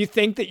 Cameron, you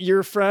think that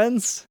you're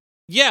friends?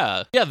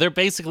 Yeah, they're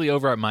basically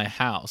over at my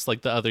house,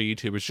 like the other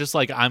YouTubers, just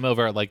like I'm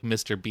over at like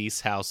Mr.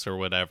 Beast's house or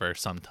whatever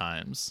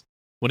sometimes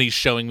when he's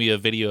showing me a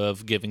video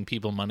of giving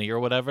people money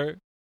or whatever.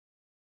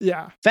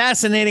 Yeah.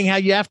 Fascinating how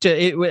you have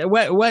to,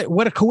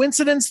 what a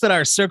coincidence that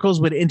our circles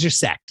would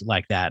intersect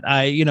like that.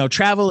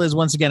 Travel is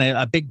once again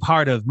a big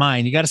part of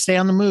mine. You got to stay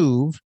on the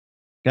move.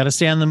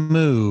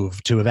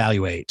 To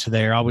evaluate.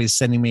 They're always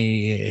sending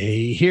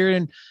me here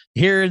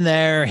and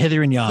there,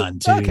 hither and yon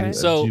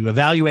to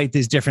evaluate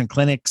these different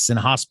clinics and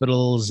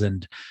hospitals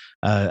and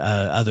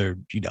other,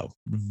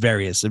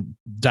 various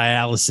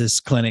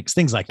dialysis clinics,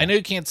 things like that. I know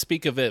you can't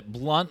speak of it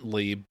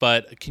bluntly,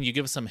 but can you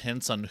give some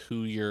hints on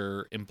who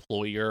your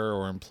employer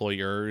or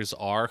employers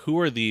are? Who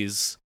are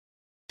these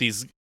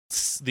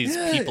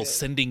people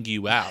sending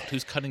you out?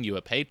 Who's cutting you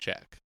a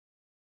paycheck?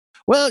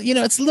 Well,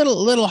 it's a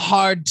little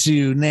hard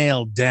to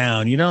nail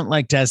down. You don't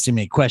like to ask too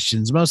many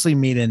questions. Mostly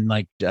meet in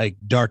like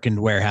darkened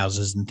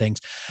warehouses and things.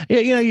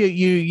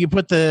 You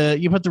put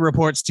the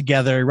reports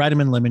together, write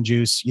them in lemon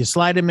juice, you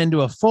slide them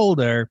into a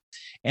folder,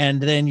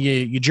 and then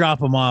you drop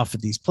them off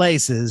at these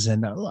places,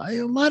 and a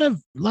lot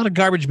of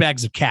garbage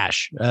bags of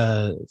cash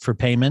for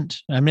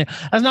payment. I mean,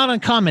 that's not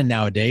uncommon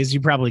nowadays.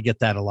 You probably get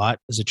that a lot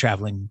as a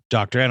traveling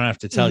doctor. I don't have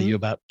to tell you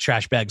about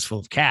trash bags full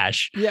of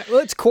cash. Yeah, well,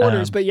 it's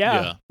quarters, but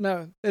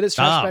no, it is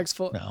trash bags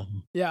full. No.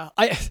 Yeah,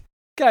 I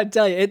gotta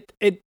tell you,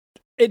 it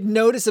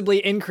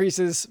noticeably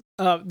increases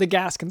the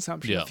gas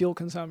consumption, fuel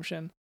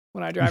consumption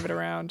when I drive it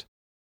around.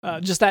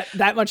 Just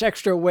that much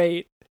extra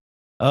weight.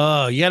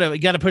 Oh, you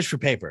gotta push for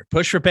paper.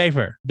 Push for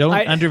paper. Don't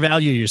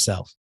undervalue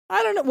yourself.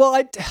 I don't know.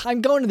 Well,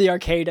 I'm going to the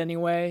arcade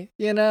anyway.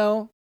 That's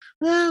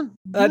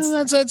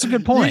a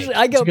good point. Usually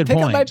I go pick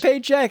up my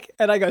paycheck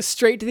and I go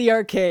straight to the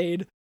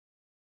arcade,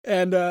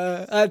 and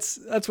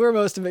that's where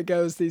most of it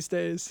goes these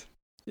days.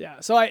 Yeah.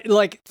 So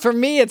for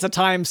me, it's a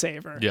time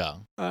saver. Yeah.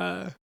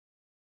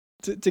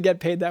 To get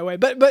paid that way,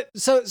 but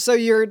so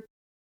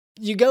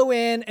you go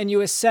in and you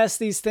assess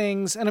these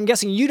things, and I'm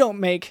guessing you don't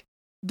make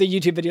the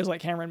YouTube videos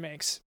like Cameron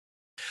makes.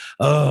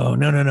 Oh,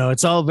 no.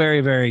 It's all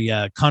very, very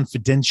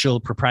confidential,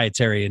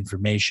 proprietary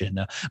information.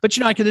 But,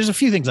 there's a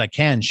few things I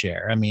can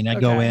share. I mean, I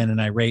go in and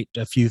I rate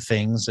a few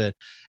things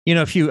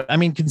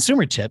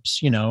consumer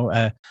tips,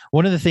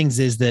 one of the things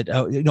is that,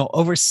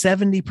 over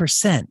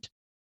 70%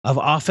 of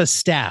office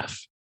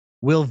staff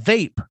will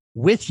vape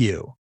with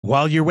you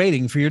while you're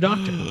waiting for your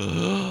doctor.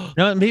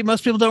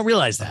 Most people don't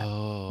realize that.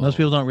 Most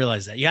people don't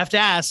realize that. You have to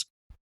ask.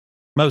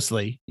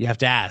 Mostly you have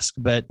to ask,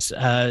 but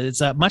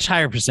it's a much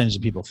higher percentage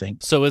than people think.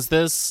 So is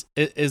this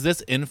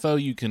info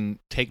you can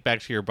take back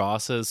to your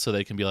bosses so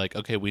they can be like,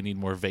 okay, we need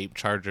more vape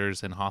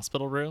chargers in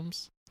hospital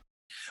rooms?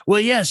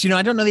 Well, yes,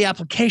 I don't know the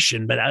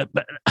application, but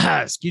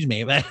excuse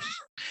me, but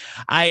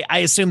I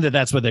assume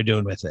that's what they're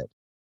doing with it,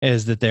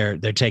 is that they're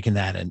taking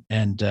that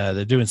and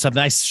they're doing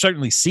something. I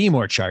certainly see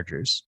more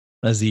chargers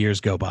as the years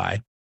go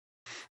by.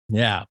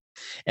 Yeah.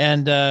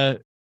 And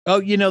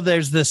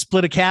there's the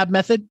split a cab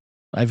method.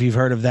 If you've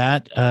heard of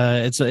that,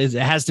 it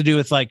has to do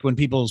with like when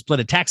people split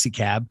a taxi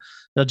cab,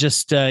 they'll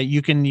just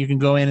you can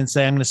go in and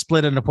say, I'm going to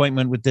split an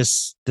appointment with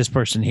this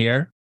person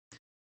here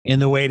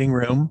in the waiting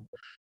room,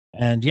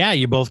 and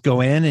you both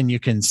go in and you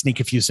can sneak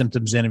a few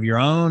symptoms in of your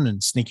own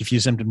and sneak a few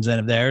symptoms in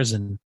of theirs,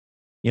 and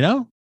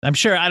I'm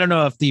sure, I don't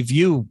know if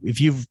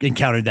you've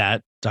encountered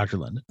that, Dr.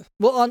 London.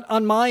 Well,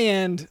 on my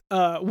end,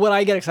 what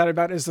I get excited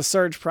about is the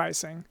surge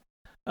pricing,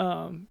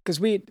 because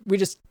we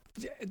just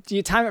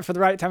you time it for the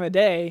right time of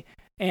day.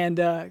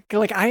 And I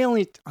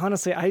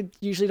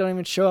usually don't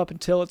even show up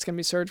until it's going to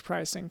be surge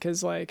pricing,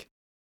 because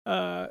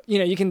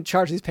you can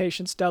charge these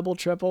patients double,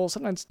 triple,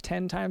 sometimes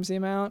 10 times the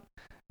amount.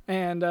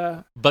 And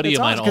buddy of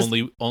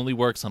mine only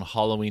works on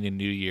Halloween and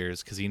New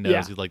Year's because he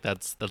knows he's like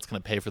that's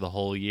going to pay for the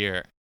whole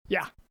year.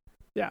 Yeah.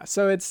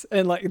 So it's,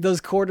 and like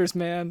those quarters,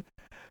 man.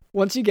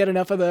 Once you get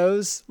enough of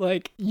those,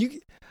 like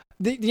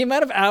the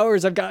amount of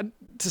hours I've got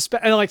to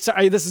spend, and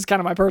sorry, this is kind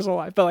of my personal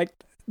life, but like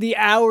the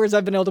hours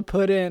I've been able to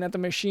put in at the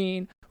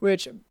machine.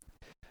 Which,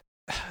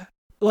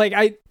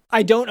 I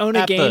don't own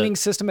a gaming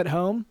system at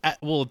home.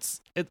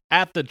 It's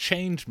at the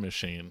change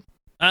machine.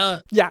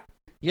 Yeah,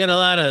 you had a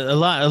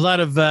lot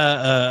of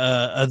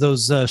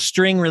those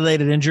string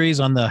related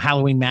injuries on the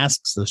Halloween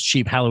masks, those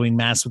cheap Halloween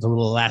masks with a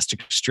little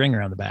elastic string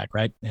around the back,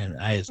 right? And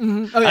I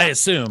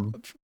assume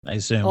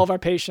all of our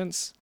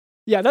patients.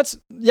 Yeah,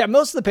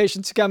 most of the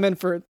patients who come in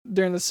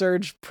during the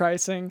surge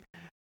pricing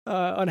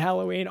on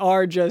Halloween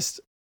are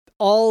just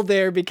all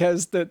there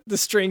because the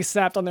string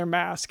snapped on their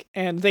mask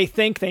and they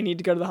think they need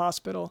to go to the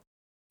hospital.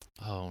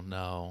 Oh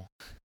no.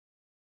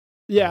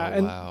 Yeah.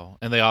 Wow.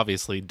 And they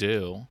obviously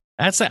do.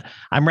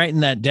 I'm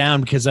writing that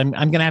down because I'm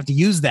going to have to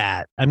use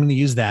that. I'm going to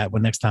use that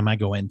when next time I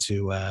go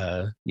into,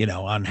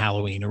 on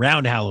Halloween,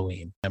 around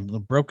Halloween. A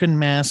broken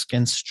mask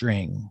and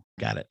string.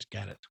 Got it.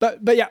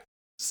 But yeah,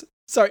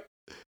 sorry.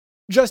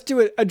 Just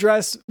to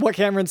address what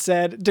Cameron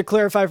said, to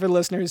clarify for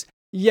listeners,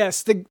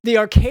 yes, the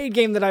arcade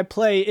game that I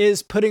play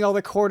is putting all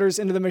the quarters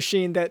into the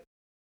machine that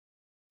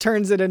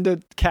turns it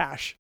into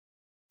cash.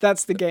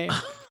 That's the game.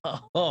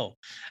 Oh,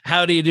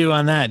 how do you do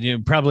on that? You're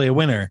probably a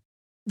winner.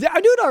 Yeah,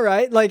 I do it all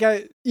right.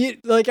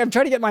 I'm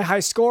trying to get my high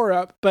score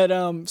up, but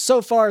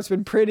so far it's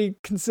been pretty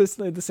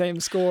consistently the same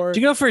score.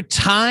 Do you go for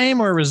time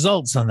or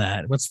results on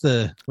that? What's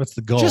the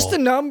goal? Just the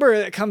number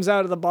that comes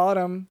out of the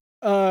bottom.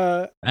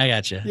 I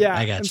got you. Yeah,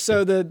 I got you. And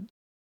so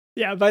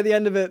by the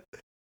end of it,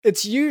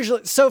 it's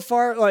usually so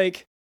far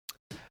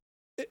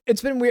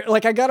it's been weird.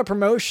 Like I got a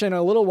promotion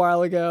a little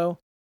while ago,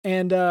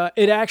 and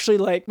it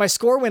actually my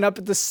score went up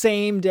at the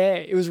same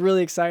day. It was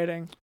really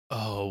exciting.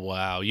 Oh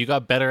wow, you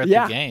got better at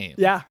the game.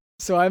 Yeah.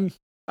 So I'm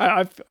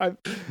I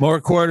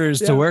More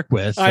quarters Yeah. to work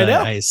with. I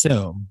know. I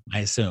assume.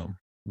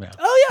 Yeah.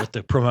 oh yeah, With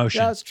the promotion.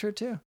 yeah, that's true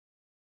too.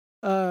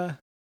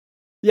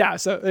 Yeah.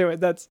 So anyway,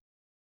 that's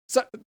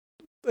so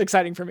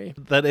exciting for me.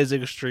 That is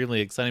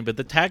extremely exciting. But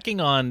the tacking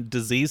on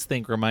disease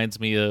thing reminds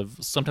me of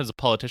sometimes the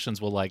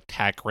politicians will like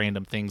tack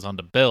random things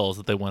onto bills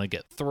that they want to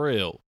get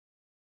through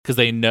because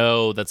they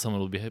know that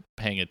someone will be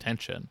paying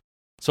attention.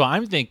 So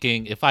I'm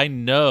thinking if I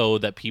know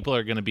that people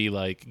are going to be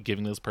like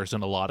giving this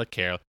person a lot of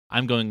care,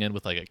 I'm going in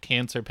with like a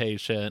cancer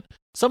patient,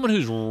 someone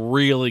who's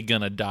really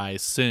going to die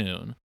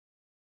soon.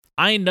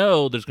 I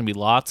know there's going to be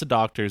lots of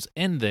doctors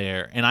in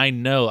there, and I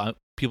know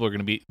people are going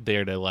to be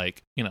there to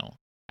like,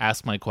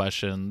 ask my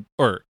question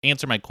or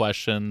answer my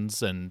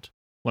questions. And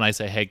when I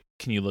say, hey,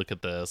 can you look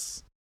at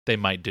this? They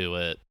might do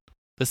it.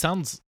 This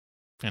sounds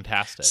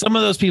fantastic. Some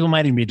of those people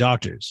might even be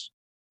doctors.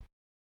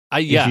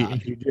 Yeah.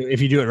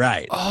 If you do it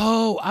right.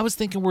 Oh, I was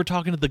thinking we're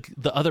talking to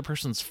the other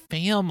person's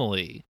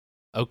family.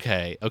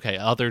 Okay.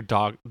 Other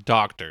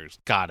doctors.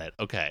 Got it.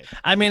 Okay.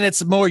 I mean,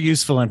 it's more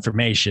useful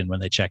information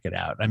when they check it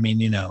out. I mean,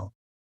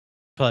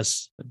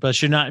 plus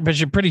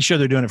you're pretty sure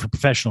they're doing it for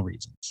professional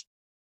reasons.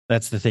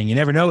 That's the thing. You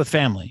never know with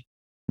family.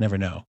 Never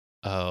know.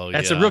 Oh,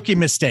 That's a rookie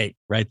mistake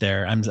right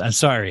there. I'm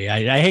sorry.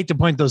 I hate to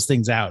point those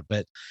things out,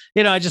 but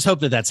I just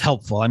hope that that's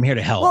helpful. I'm here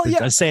to help. Well,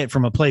 yeah. I say it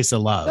from a place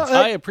of love. No,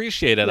 I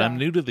appreciate it. Yeah. I'm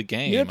new to the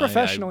game. You're a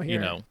professional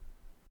here.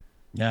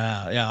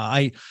 Yeah.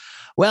 I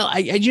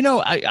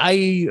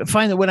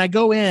find that when I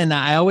go in,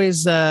 I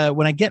always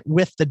when I get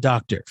with the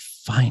doctor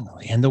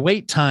finally, and the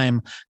wait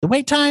time,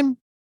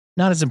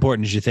 not as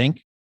important as you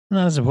think.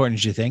 Not as important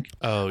as you think.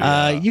 Oh,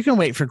 yeah. You can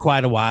wait for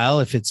quite a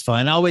while if it's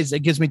fun.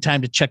 It gives me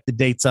time to check the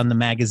dates on the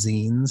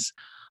magazines,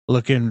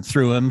 looking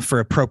through them for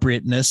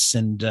appropriateness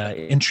and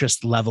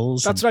interest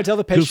levels. That's what I tell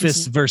the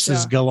patients. Goofus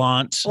versus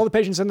Gallant. All the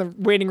patients in the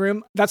waiting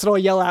room. That's what I'll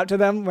yell out to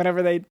them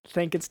whenever they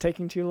think it's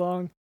taking too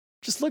long.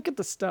 Just look at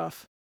the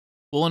stuff.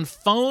 Well, and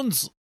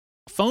phones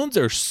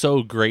are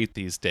so great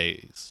these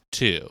days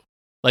too.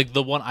 Like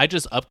the one I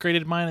just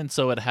upgraded mine, and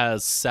so it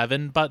has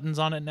 7 buttons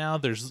on it now.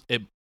 There's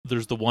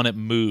the one it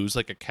moves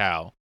like a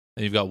cow,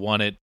 and you've got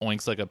one it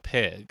oinks like a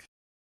pig,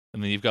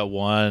 and then you've got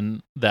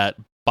one that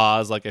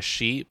baws like a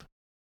sheep,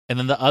 and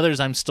then the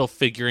others I'm still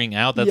figuring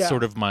out. That's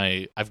sort of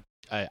my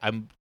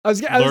I'm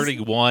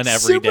learning one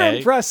every day. Super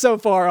impressed so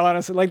far,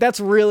 honestly. Like that's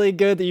really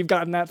good that you've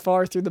gotten that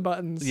far through the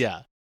buttons.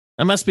 Yeah.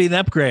 That must be an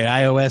upgrade,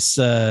 iOS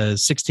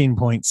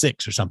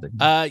 16.6 or something.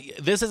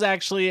 This is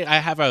actually I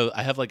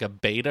have like a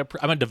beta.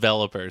 I'm a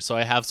developer, so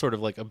I have sort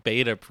of like a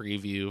beta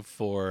preview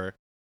for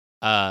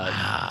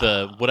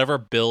the whatever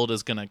build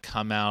is going to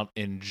come out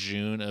in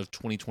June of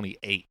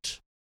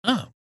 2028.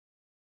 Oh,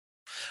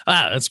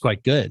 that's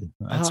quite good.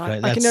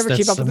 I can never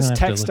keep up with this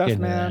tech stuff,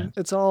 man.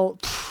 It's all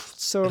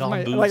so It all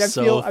like moves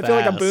I feel like a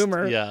fast.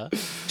 boomer. Yeah.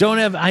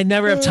 I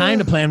never have time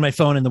to plan my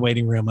phone in the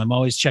waiting room. I'm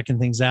always checking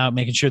things out,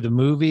 making sure the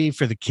movie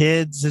for the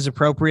kids is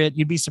appropriate.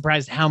 You'd be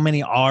surprised how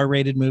many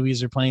R-rated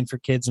movies are playing for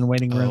kids in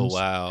waiting rooms. Oh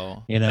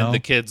wow. You know, and the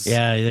kids.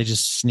 Yeah, they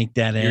just sneak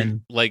that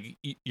in.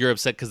 You're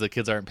upset because the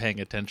kids aren't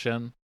paying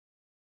attention.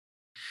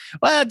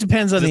 Well, it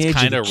depends on the age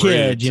of the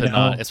kid,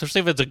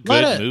 especially if it's a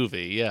good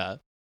movie. Yeah.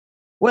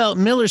 Well,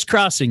 Miller's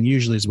Crossing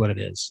usually is what it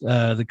is.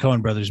 The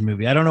Coen Brothers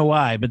movie. I don't know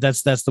why, but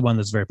that's the one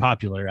that's very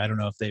popular. I don't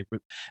know if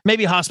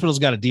maybe Hospital's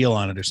got a deal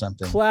on it or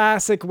something.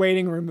 Classic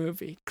waiting room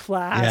movie.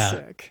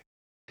 Classic.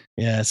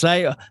 Yeah. So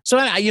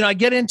I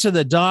get into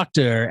the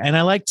doctor, and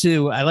I like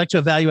to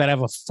evaluate. I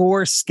have a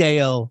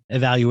 4-scale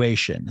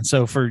evaluation, and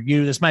so for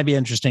you, this might be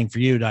interesting for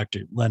you, Dr.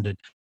 London,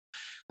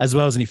 as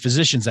well as any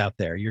physicians out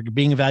there. You're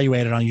being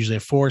evaluated on usually a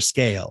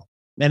 4-scale,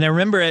 and I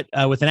remember it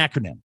with an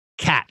acronym: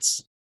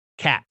 CATS.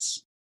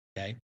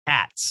 Okay,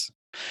 CATS.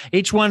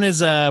 Each one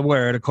is a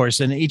word, of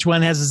course, and each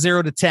one has a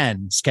 0 to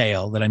 10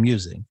 scale that I'm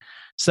using.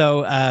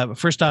 So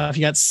first off,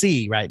 you got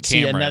C, right?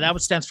 Cameron. C, and that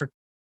would stands for.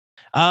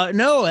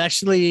 No,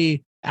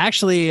 actually,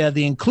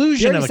 the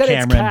inclusion of a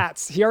Cameron. Cameron. It's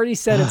cats. He already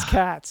said it's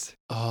cats.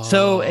 Oh.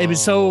 So it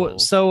was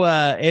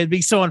it'd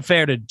be so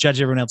unfair to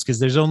judge everyone else because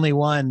there's only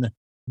one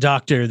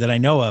doctor that I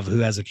know of who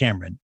has a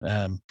Cameron.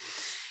 That's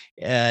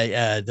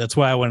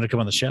why I wanted to come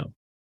on the show.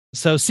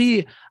 So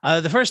see,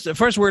 the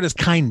first word is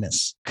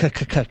kindness.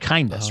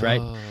 Kindness,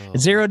 right?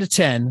 0 to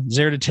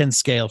 10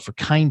 scale for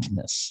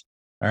kindness.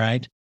 All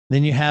right.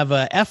 Then you have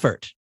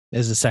effort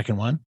is the second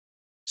one.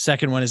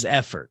 Second one is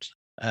effort.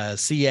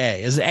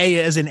 CA is A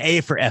as in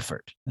A for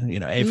effort.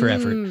 A for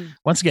effort.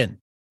 Once again,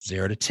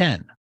 0 to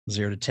 10.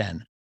 0 to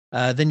 10.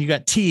 Then you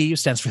got T,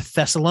 stands for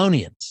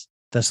Thessalonians.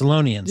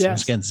 Yes.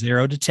 Once again,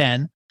 0 to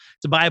 10.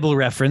 It's a Bible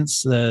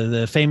reference.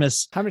 The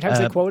famous. How many times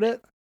they quote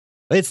it?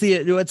 It's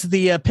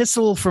the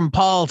epistle from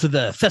Paul to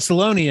the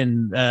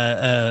Thessalonian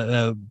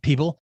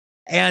people,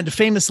 and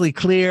famously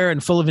clear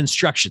and full of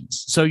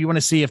instructions. So you want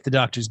to see if the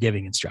doctor's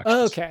giving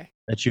instructions. Okay.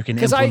 That you can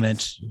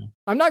implement.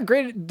 I'm not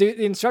great at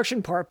the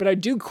instruction part, but I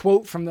do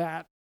quote from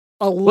that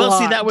a lot. Well,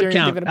 see, that would during a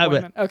count. given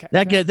appointment. Okay.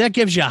 That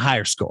gives you a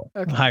higher score.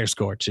 Okay. A higher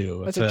score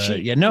too. That's a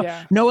cheat.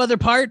 No other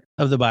part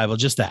of the Bible.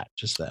 Just that.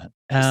 Just that.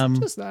 I'm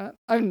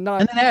not.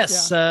 And then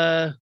S.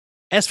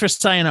 S for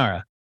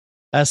sayonara.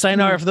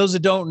 Sayonara, for those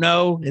that don't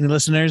know, any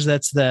listeners,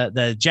 that's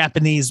the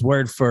Japanese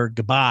word for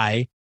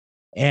goodbye.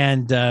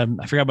 And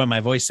I forgot what my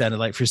voice sounded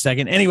like for a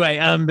second. Anyway,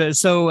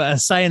 so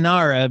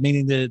sayonara,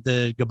 meaning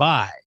the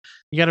goodbye.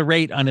 You got to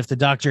rate on if the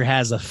doctor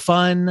has a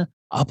fun,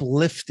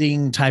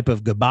 uplifting type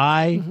of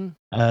goodbye.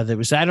 That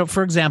was,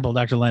 for example,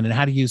 Dr. London,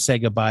 how do you say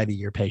goodbye to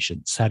your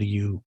patients? How do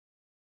you?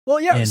 Well,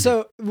 yeah.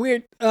 So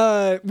we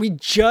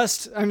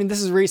just, I mean,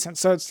 this is recent,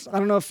 so it's, I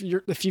don't know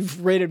if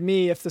you've rated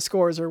me, if the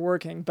scores are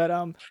working, but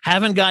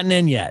haven't gotten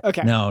in yet.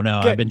 Okay. No,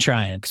 Good. I've been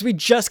trying because we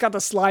just got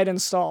the slide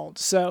installed.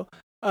 So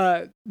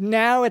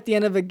now at the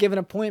end of a given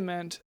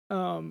appointment,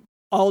 I'll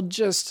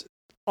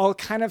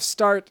kind of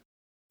start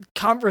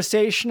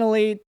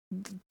conversationally,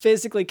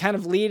 physically kind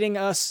of leading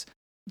us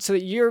so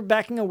that you're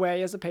backing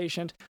away as a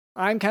patient.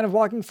 I'm kind of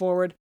walking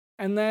forward,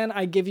 and then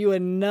I give you a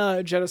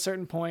nudge at a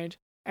certain point,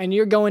 and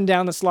you're going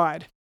down the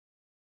slide.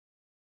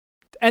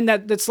 And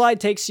that slide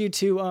takes you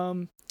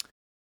to,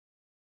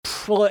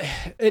 well,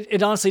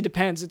 it honestly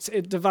depends.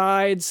 It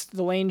divides,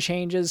 the lane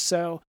changes,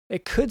 so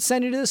it could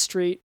send you to the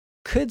street,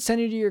 could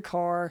send you to your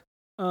car,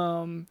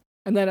 and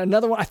then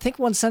another one, I think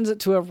one sends it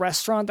to a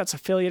restaurant that's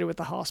affiliated with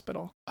the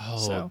hospital. Oh,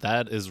 so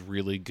that is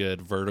really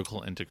good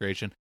vertical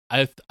integration.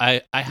 I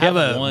have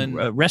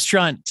a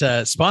restaurant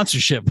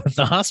sponsorship with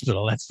the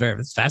hospital.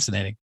 That's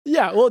fascinating.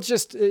 Yeah, well, it's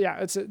just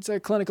it's a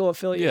clinical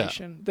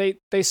affiliation. Yeah.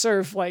 They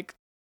serve like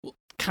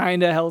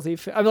kind of healthy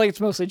food. I mean, like it's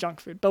mostly junk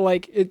food, but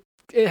like it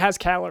has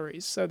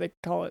calories, so they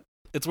call it.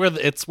 It's where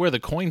the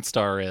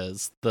Coinstar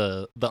is,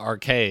 the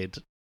arcade.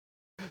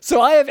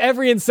 So I have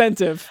every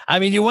incentive. I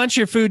mean, you want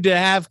your food to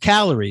have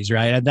calories,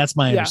 right? That's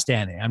my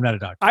understanding. I'm not a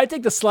doctor. I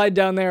take the slide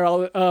down there.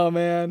 Oh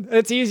man,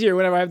 it's easier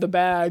whenever I have the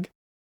bag.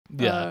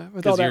 Yeah,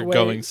 with all that you're weight.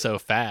 going so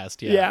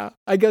fast. Yeah,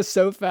 I go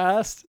so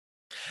fast.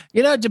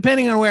 You know,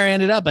 depending on where I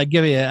ended up, I'd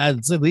give you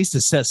at least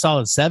a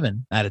solid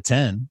 7 out of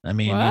 10. I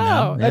mean,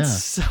 wow,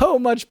 that's so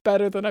much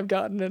better than I've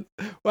gotten it.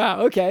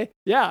 Wow. Okay.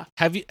 Yeah.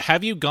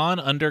 Have you gone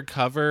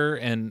undercover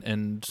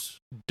and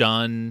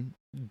done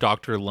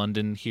Dr.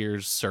 London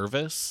here's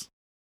service?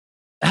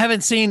 I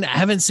haven't seen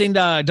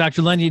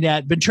Dr. London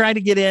yet. Been trying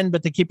to get in,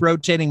 but they keep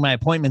rotating my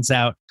appointments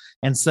out.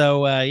 And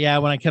so,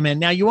 when I come in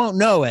now, you won't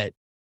know it.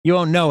 You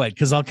won't know it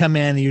because I'll come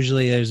in.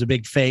 Usually, there's a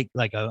big fake,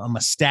 like a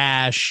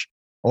mustache,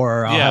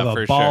 or I'll have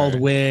a bald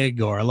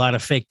wig, or a lot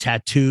of fake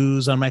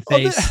tattoos on my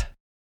face.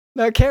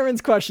 Now, Karen's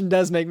question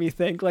does make me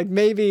think, like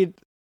maybe,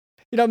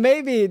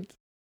 because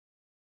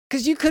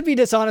you could be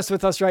dishonest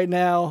with us right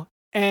now,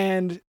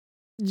 and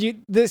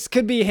this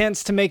could be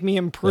hints to make me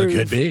improve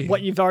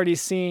what you've already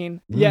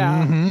seen.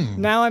 Yeah. Mm-hmm.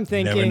 Now I'm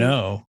thinking. You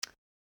never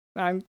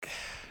know.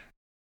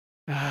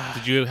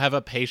 Did you have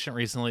a patient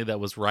recently that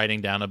was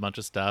writing down a bunch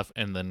of stuff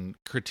and then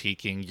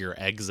critiquing your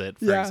exit,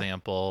 for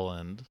example?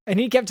 And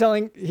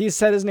he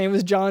said his name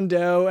was John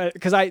Doe,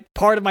 because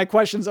part of my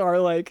questions are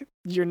like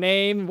your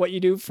name, what you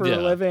do for a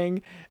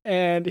living.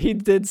 And he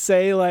did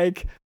say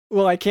like,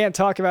 well, I can't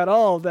talk about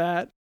all of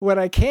that. What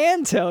I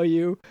can tell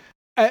you,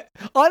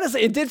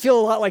 honestly, it did feel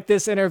a lot like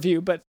this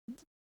interview, but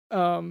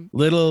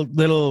little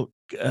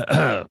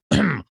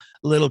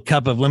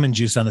cup of lemon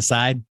juice on the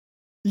side.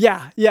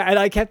 Yeah, and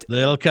I kept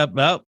little cup.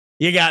 Oh,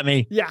 you got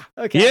me. Yeah,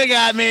 okay. You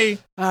got me.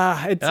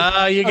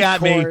 You got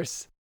me.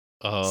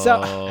 Oh, so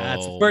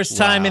that's the first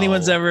time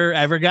anyone's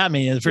ever got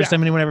me. The first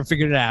time anyone ever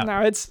figured it out. No,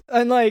 it's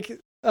and like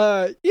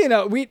I'm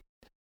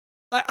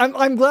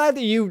glad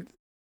that you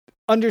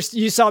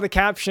saw the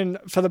caption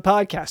for the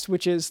podcast,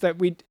 which is that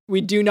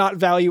we do not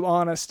value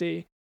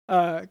honesty,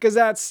 because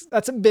that's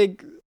a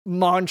big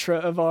mantra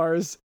of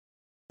ours.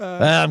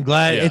 I'm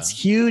glad it's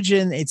huge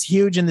in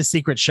the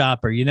secret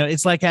shopper.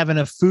 It's like having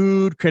a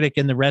food critic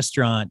in the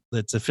restaurant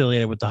that's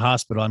affiliated with the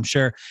hospital. I'm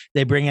sure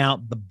they bring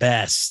out the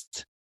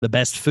best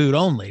food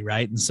only,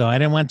 right? And so I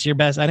didn't want your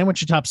best. I didn't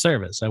want your top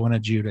service. I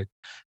wanted you to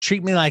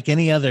treat me like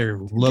any other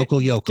local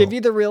yokel. Give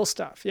you the real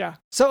stuff. Yeah.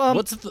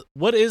 So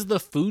what is the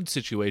food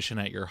situation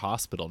at your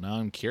hospital? Now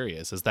I'm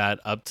curious. Is that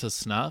up to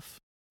snuff?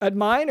 At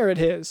mine or at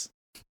his?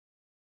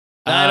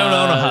 I don't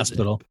own a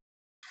hospital.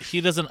 He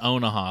doesn't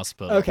own a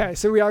hospital. Okay,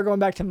 so we are going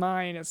back to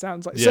mine. It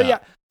sounds like so.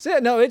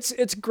 No,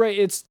 it's great.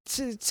 It's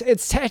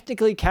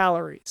technically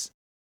calories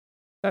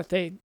that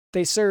they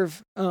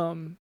serve.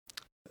 Food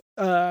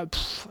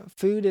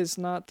is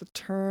not the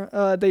term.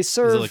 They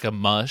serve. Is it like a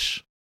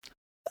mush?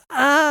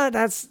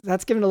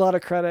 That's giving a lot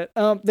of credit.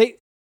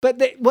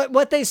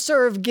 What they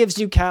serve gives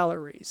you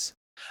calories.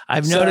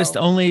 I've noticed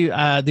only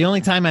the only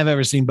time I've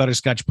ever seen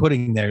butterscotch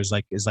pudding there is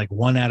like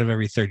 1 out of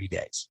every 30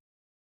 days.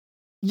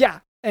 Yeah.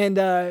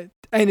 And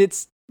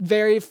it's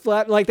very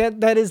flat like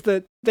that. That is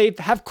they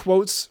have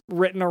quotes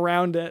written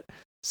around it.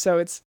 So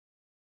it's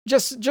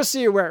just so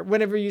you're aware,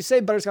 whenever you say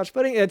butterscotch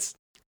pudding, it's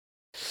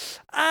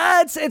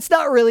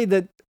not really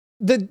the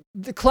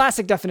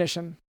classic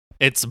definition.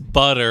 It's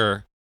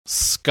butter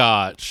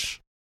scotch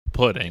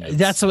pudding.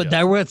 That's what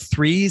there were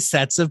 3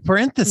 sets of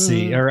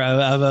parentheses or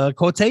of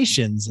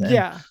quotations. And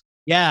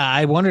yeah,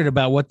 I wondered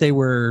about what they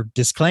were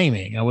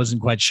disclaiming. I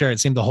wasn't quite sure. It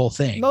seemed the whole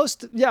thing.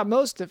 Most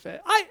of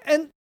it.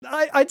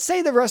 I'd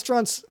say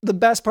the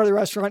best part of the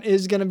restaurant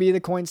is going to be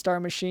the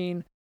Coinstar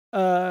machine.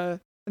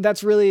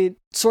 That's really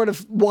sort of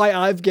why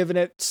I've given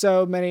it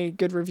so many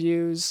good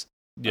reviews.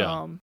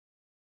 Yeah.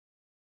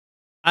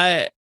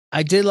 I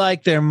did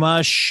like their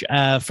mush.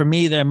 For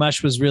me, their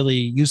mush was really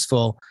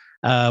useful.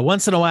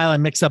 Once in a while, I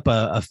mix up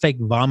a fake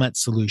vomit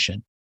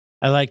solution.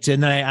 I like to,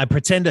 and then I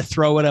pretend to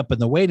throw it up in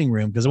the waiting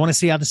room because I want to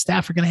see how the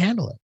staff are going to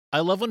handle it. I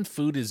love when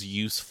food is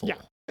useful.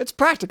 Yeah, it's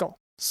practical.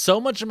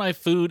 So much of my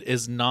food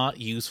is not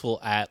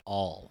useful at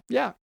all.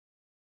 Yeah.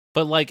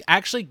 But like,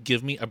 actually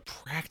give me a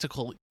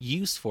practical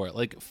use for it,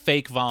 like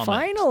fake vomit.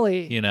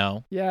 Finally. You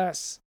know?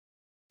 Yes.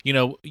 You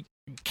know,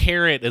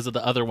 carrot is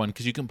the other one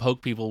because you can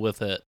poke people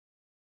with it,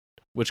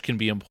 which can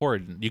be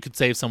important. You could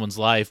save someone's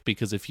life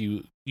because if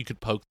you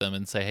could poke them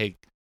and say, hey,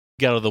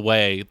 get out of the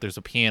way, there's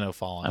a piano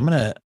falling.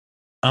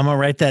 I'm gonna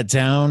write that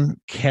down.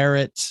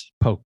 Carrot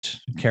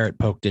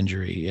poked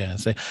injury. Yeah.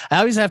 So I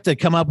always have to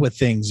come up with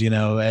things, you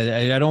know.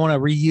 I don't want to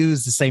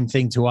reuse the same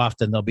thing too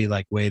often. They'll be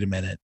like, wait a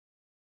minute,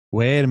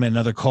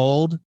 another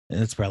cold,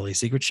 and it's probably a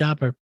secret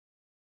shopper.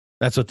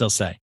 That's what they'll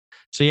say.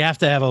 So you have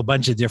to have a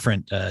bunch of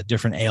different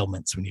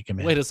ailments when you come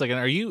in. Wait a second.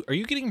 Are you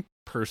getting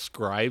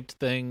prescribed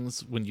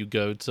things when you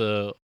go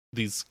to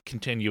these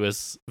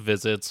continuous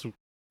visits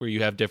where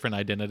you have different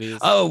identities?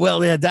 Oh,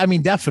 well, yeah, I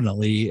mean,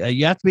 definitely.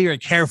 You have to be very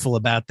careful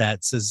about that.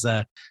 It says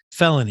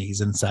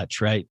felonies and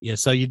such, right? Yeah,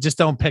 so you just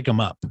don't pick them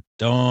up.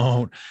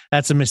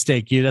 That's a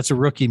mistake. That's a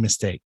rookie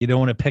mistake. You don't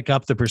want to pick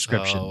up the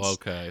prescriptions. Oh,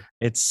 okay.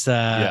 It's,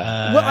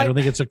 I don't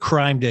think it's a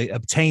crime to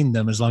obtain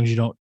them as long as you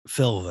don't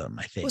fill them,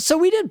 I think. So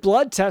we did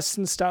blood tests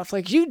and stuff.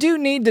 Like, you do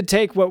need to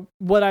take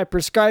what I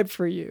prescribed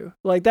for you.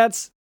 Like,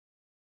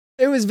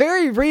 it was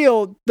very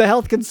real, the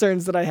health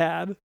concerns that I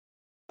had.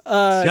 No,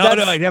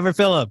 I never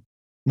fill them.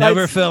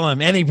 Never fill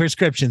them. Any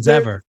prescriptions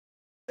ever.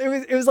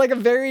 It was like a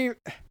very,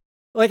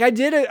 like, I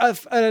did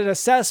an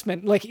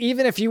assessment. Like,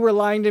 even if you were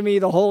lying to me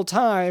the whole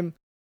time,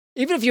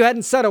 even if you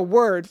hadn't said a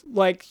word,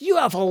 like, you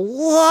have a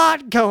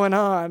lot going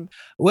on.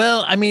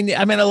 Well, I mean,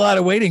 I'm in a lot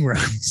of waiting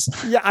rooms.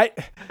 Yeah, I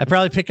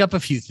probably pick up a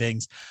few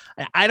things.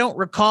 I don't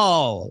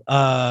recall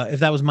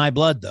if that was my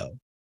blood though.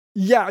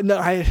 Yeah,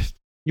 no,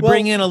 You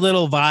bring in a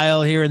little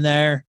vial here and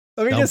there.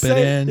 Let me just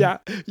say, yeah,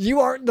 you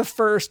aren't the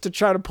first to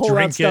try to pull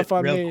that stuff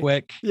on me real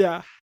quick.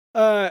 Yeah.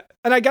 And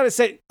I got to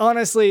say,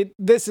 honestly,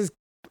 this is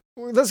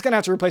going to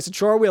have to replace a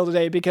chore wheel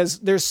today because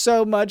there's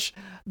so much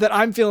that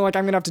I'm feeling like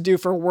I'm going to have to do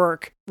for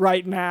work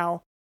right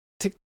now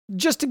to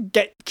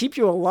keep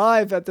you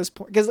alive at this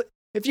point. Because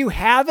if you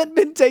haven't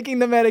been taking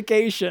the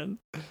medication.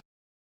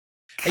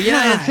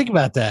 Yeah, think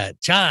about that,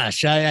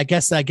 Josh. I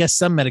guess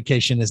some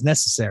medication is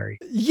necessary.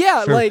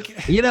 Yeah,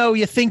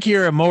 you think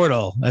you're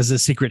immortal as a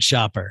secret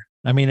shopper.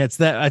 I mean,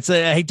 I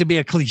hate to be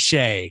a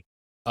cliche.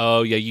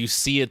 Oh, yeah, you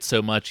see it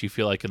so much, you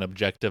feel like an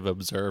objective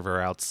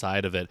observer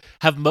outside of it.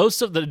 Have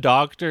most of the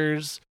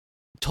doctors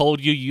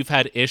told you you've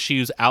had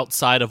issues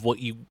outside of what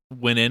you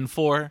went in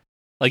for?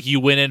 Like,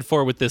 you went in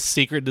for with this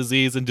secret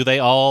disease, and do they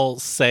all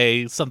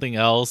say something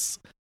else?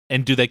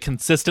 And do they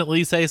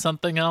consistently say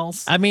something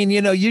else? I mean,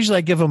 usually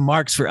I give them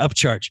marks for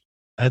upcharge.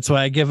 That's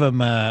why I give them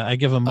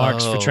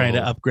marks for trying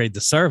to upgrade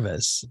the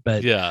service.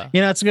 But yeah,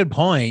 that's a good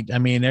point. I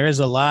mean, there is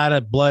a lot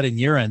of blood and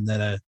urine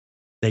that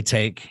they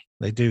take.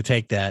 They do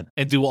take that.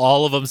 And do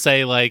all of them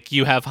say like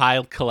you have high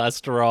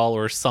cholesterol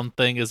or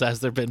something? Has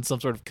there been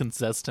some sort of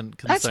consistent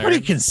concern? That's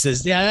pretty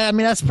consistent. Yeah, I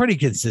mean that's pretty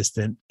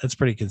consistent.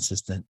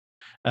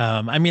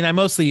 I mean, I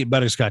mostly eat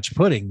butterscotch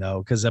pudding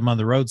though because I'm on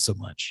the road so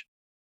much.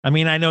 I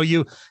mean, I know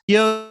you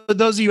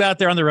those of you out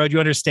there on the road,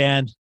 you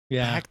understand.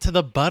 Yeah. Back to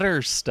the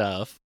butter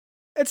stuff.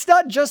 It's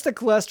not just the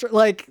cholesterol.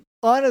 Like,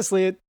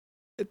 honestly,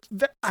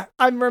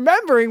 I'm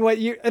remembering what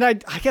you, and I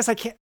guess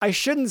I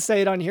shouldn't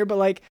say it on here, but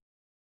like,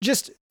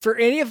 just for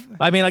any of,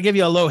 I mean, I'll give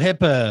you a low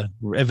HIPAA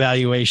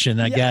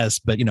evaluation, I guess,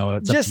 but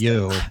it's up to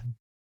you.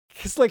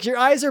 It's like your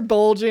eyes are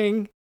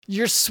bulging,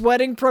 you're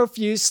sweating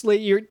profusely,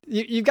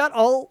 you've got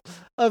all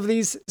of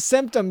these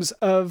symptoms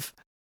of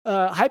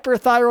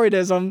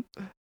hyperthyroidism,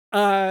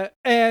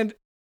 and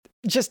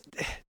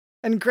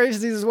Graves'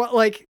 disease as well.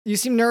 Like, you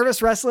seem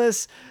nervous,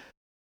 restless.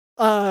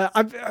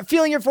 I'm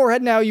feeling your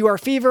forehead now. You are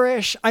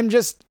feverish.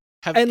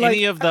 Have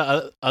any of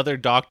the other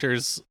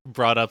doctors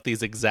brought up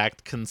these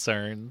exact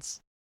concerns?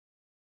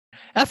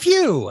 A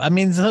few. I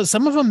mean,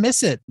 some of them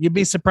miss it. You'd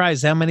be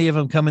surprised how many of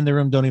them come in the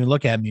room, don't even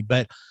look at me.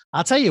 But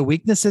I'll tell you,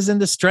 weaknesses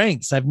into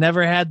strengths. I've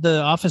never had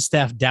the office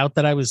staff doubt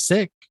that I was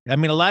sick. I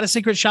mean, a lot of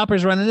secret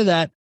shoppers run into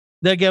that.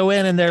 They go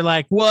in and they're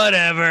like,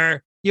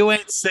 whatever, you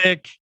ain't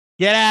sick.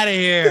 Get out of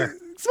here.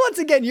 So once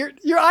again,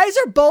 your eyes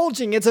are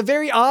bulging. It's a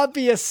very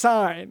obvious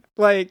sign,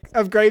 like,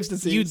 of Graves'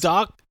 disease.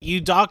 You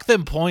dock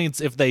them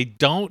points if they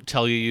don't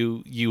tell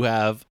you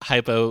have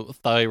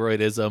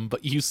hypothyroidism,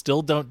 but you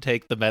still don't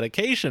take the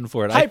medication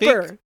for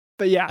it.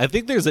 But yeah, I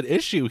think there's an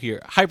issue here.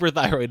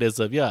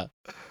 Hyperthyroidism, yeah.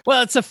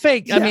 Well, it's a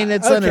fake. Yeah, I mean,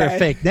 it's under a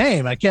fake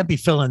name. I can't be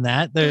filling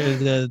that.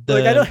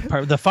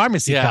 The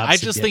pharmacy. Yeah, I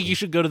just think you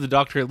should go to the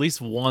doctor at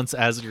least once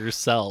as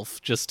yourself,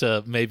 just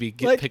to maybe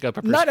pick up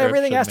a prescription. Not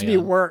everything has to be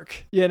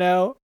work,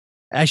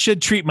 I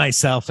should treat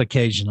myself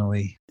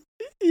occasionally.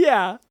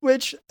 Yeah,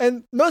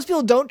 and most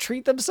people don't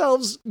treat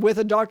themselves with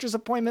a doctor's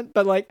appointment,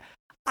 but like,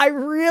 I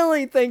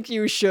really think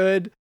you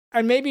should,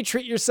 and maybe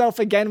treat yourself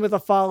again with a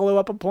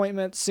follow-up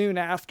appointment soon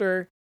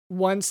after,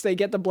 once they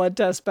get the blood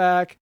test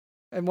back,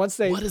 and once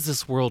they... What is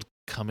this world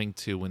coming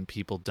to when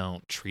people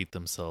don't treat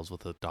themselves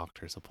with a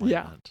doctor's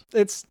appointment? Yeah,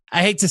 it's...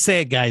 I hate to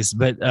say it, guys,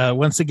 but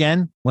once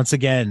again,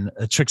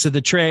 tricks of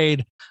the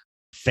trade,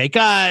 fake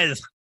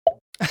eyes.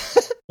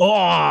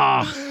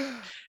 Oh,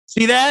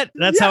 see that?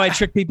 That's how I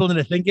trick people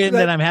into thinking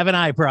that I'm having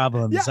eye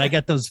problems. Yeah. I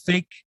got those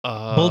fake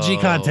bulgy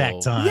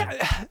contacts on.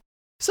 Yeah.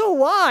 So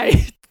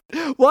why?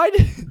 Why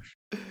did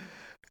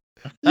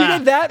you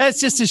did that?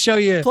 That's just to show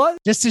you, Plus-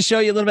 a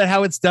little bit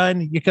how it's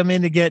done. You come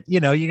in to get, you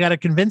got to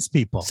convince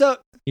people. So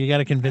you got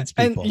to convince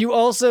people. And you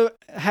also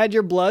had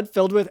your blood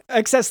filled with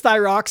excess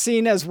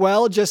thyroxine as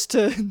well, just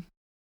to...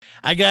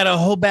 I got a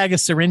whole bag of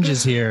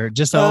syringes here,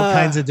 just all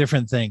kinds of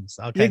different things.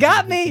 You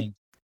got me.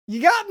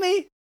 You got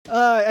me.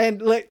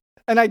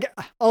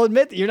 I'll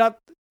admit that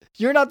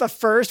you're not the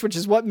first, which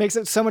is what makes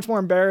it so much more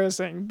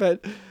embarrassing.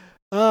 But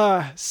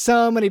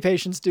so many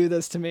patients do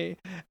this to me,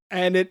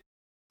 and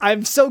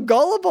I'm so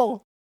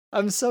gullible.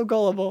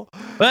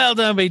 Well,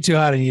 don't be too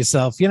hard on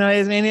yourself.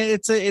 I mean,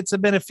 it's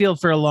been a field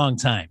for a long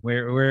time.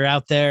 We're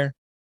out there,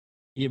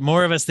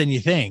 more of us than you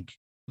think.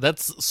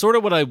 That's sort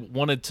of what I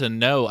wanted to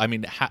know. I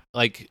mean,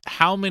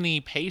 how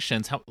many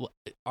patients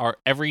are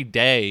every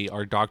day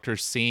are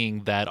doctors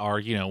seeing that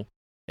are,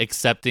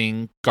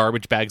 accepting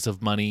garbage bags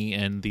of money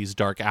in these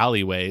dark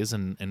alleyways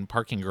and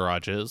parking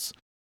garages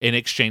in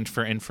exchange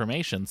for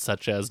information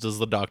such as, does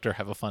the doctor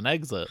have a fun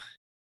exit?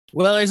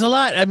 Well, there's a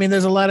lot. I mean,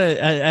 there's a lot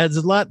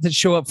that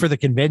show up for the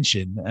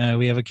convention.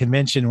 We have a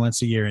convention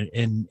once a year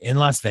in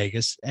Las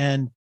Vegas,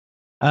 and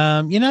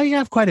you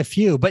have quite a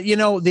few. But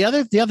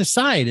the other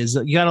side is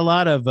you got a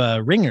lot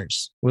of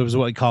ringers, which is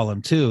what we call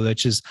them too.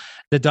 Which is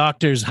the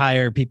doctors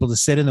hire people to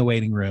sit in the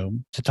waiting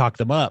room to talk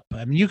them up.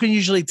 I mean, you can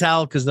usually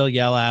tell because they'll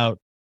yell out,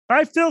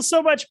 "I feel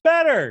so much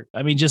better."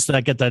 I mean, just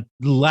like get that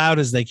loud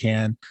as they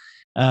can.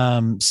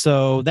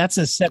 So that's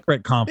a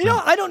separate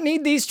compliment. I don't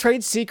need these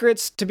trade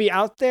secrets to be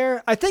out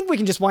there. I think we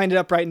can just wind it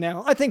up right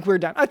now. I think we're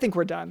done.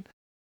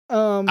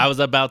 I was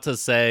about to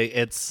say,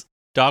 it's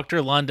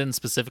Dr. London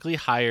specifically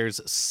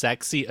hires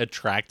sexy,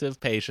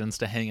 attractive patients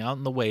to hang out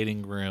in the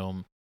waiting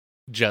room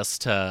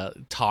just to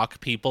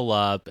talk people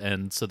up,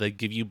 and so they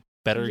give you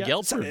better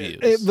Yelp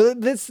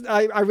reviews.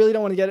 I really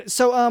don't want to get it.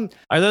 So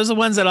are those the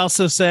ones that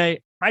also say,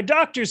 "My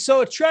doctor's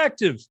so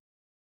attractive"?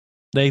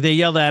 They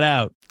yell that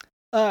out.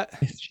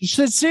 You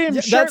should see him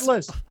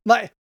shirtless. In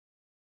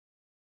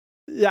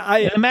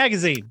the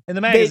magazine.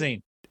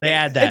 They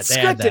add that. It's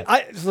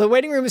scripted. The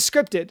waiting room is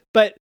scripted,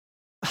 but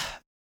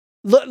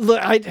look,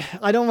 I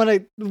don't want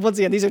to. Once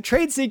again, these are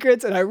trade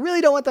secrets, and I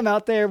really don't want them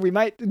out there. We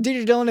might,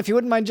 DJ Dylan, if you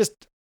wouldn't mind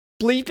just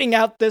bleeping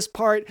out this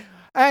part,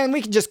 and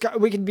we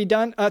can be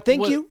done.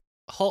 Thank you.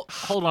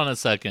 Hold on a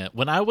second.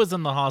 When I was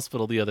in the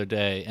hospital the other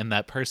day, and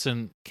that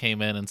person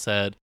came in and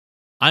said,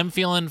 "I'm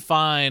feeling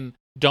fine.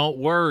 Don't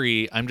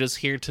worry, I'm just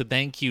here to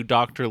thank you,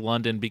 Dr.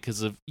 London,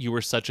 because you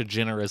were such a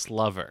generous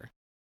lover."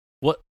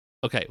 What?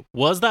 Okay,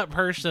 was that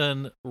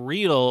person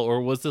real,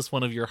 or was this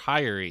one of your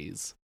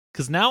hirees?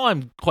 Because now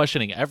I'm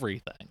questioning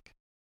everything.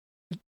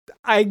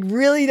 I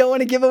really don't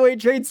want to give away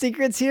trade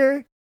secrets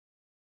here,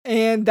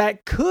 and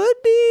that could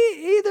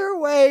be either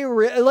way.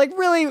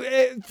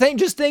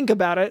 Just think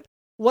about it.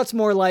 What's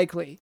more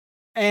likely?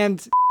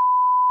 And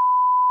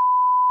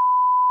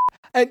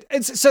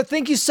so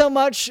thank you so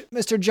much,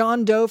 Mr.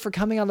 John Doe, for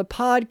coming on the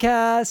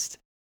podcast.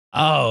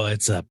 Oh,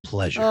 it's a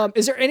pleasure.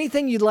 Is there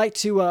anything you'd like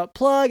to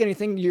plug?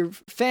 Anything you're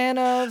a fan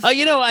of?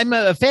 I'm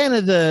a fan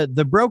of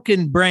the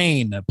Broken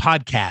Brain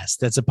podcast.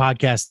 That's a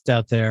podcast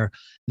out there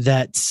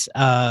that,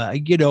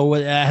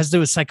 has to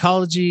do with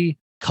psychology,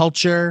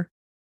 culture.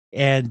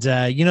 And,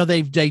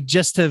 they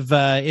just have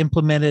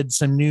implemented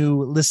some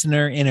new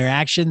listener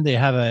interaction. They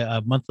have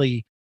a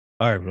monthly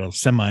or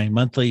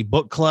semi-monthly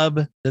book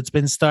club that's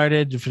been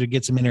started to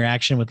get some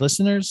interaction with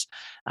listeners.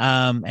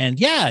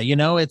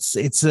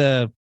 It's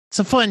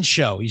a fun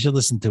show. You should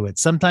listen to it.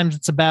 Sometimes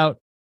it's about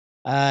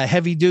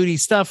heavy duty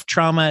stuff,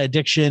 trauma,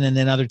 addiction. And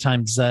then other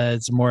times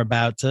it's more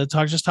about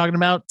talking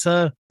about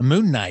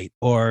Moon Knight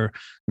or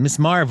Miss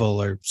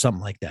Marvel or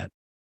something like that.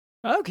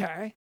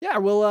 Okay. Yeah.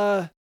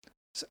 We'll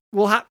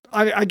have,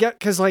 I get,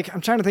 cause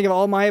I'm trying to think of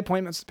all my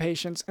appointments with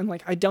patients,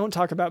 and I don't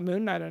talk about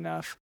Moon Knight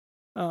enough.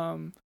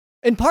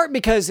 In part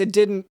because it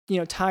didn't,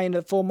 tie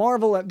into full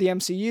Marvel, the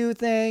MCU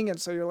thing.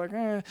 And so you're like,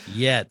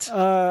 Yet.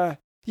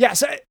 Yeah.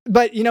 So,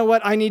 but you know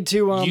what? I need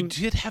to. You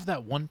did have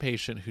that one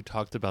patient who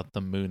talked about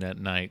the moon at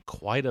night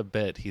quite a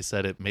bit. He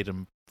said it made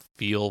him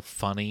feel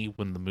funny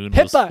when the moon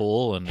was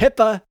full. And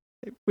HIPAA.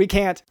 We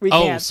can't.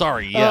 Oh,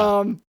 sorry.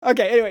 Yeah.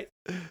 Okay. Anyway.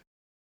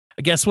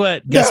 Guess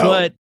what?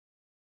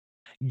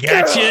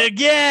 Gotcha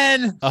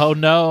again. Oh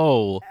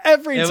no!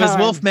 Every time it was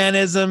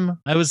Wolfmanism.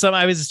 I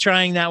was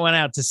trying that one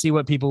out to see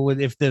what people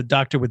would, if the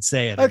doctor would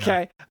say it.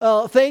 Okay.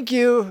 Well, thank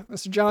you,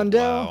 Mr. John Doe.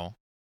 Wow,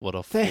 what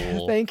a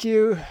fool! Thank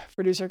you,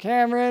 producer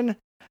Cameron.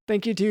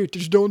 Thank you to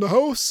Digital in the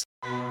house.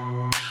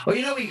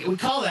 Well, we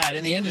call that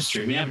in the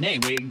industry. We have a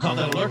name. We call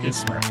that a lurk and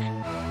smirk.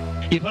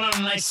 You put on a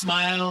nice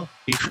smile.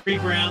 You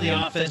creep around the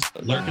office,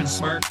 lurk and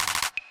smirk.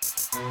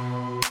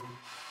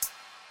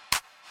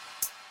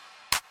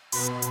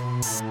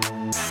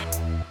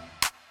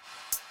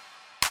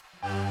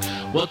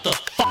 What the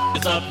fuck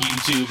is up,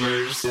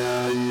 YouTubers?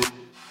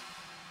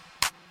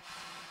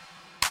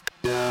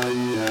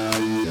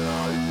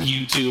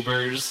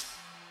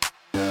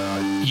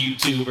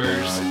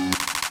 YouTubers.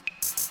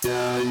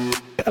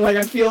 Like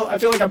I feel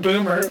like a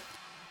boomer.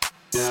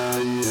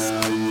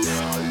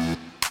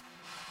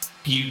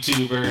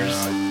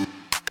 YouTubers.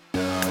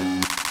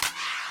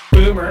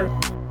 Boomer.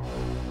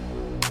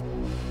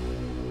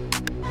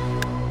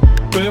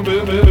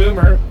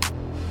 Boomer.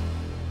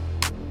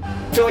 I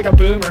feel like a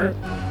boomer.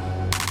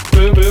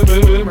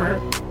 Boomer.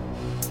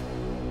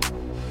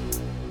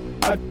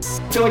 I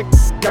feel like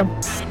a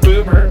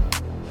boomer.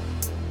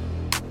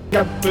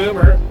 A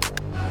boomer.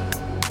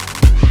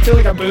 I feel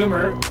like a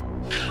boomer.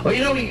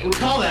 Well, we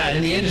call that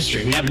in the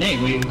industry. We have a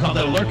name. We call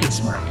that a lurk and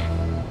smirk.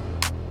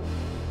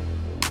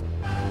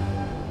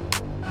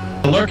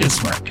 A lurk and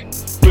smirk.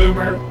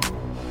 Boomer.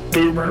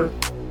 Boomer.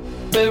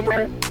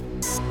 Boomer.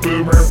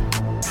 Boomer.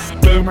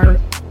 Boomer.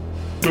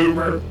 Boomer.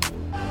 Boomer.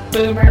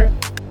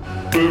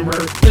 Boomer.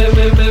 Boomer.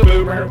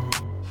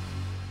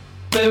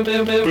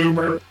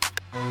 Boomer.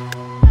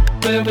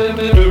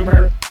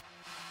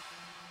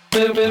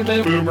 Boomer.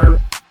 Boomer.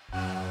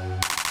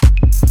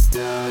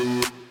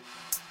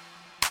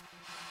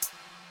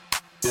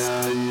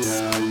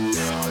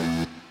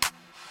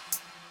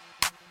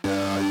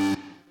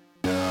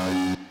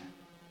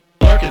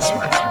 Lurk and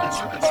smirk.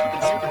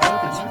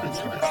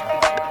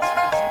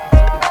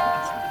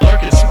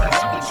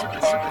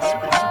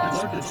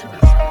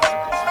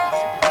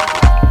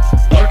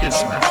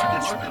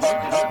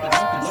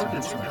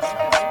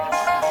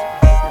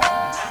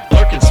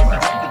 Lurk and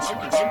smirk.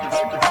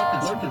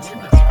 Lurk and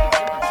smirk.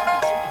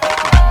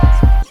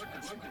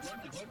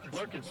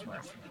 Lurk and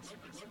smirk.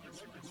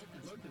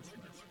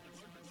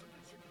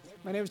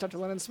 My name is Dr.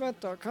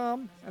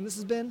 LennonSmith.com, and this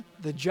has been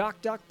the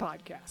Jock Doc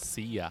Podcast.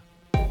 See ya.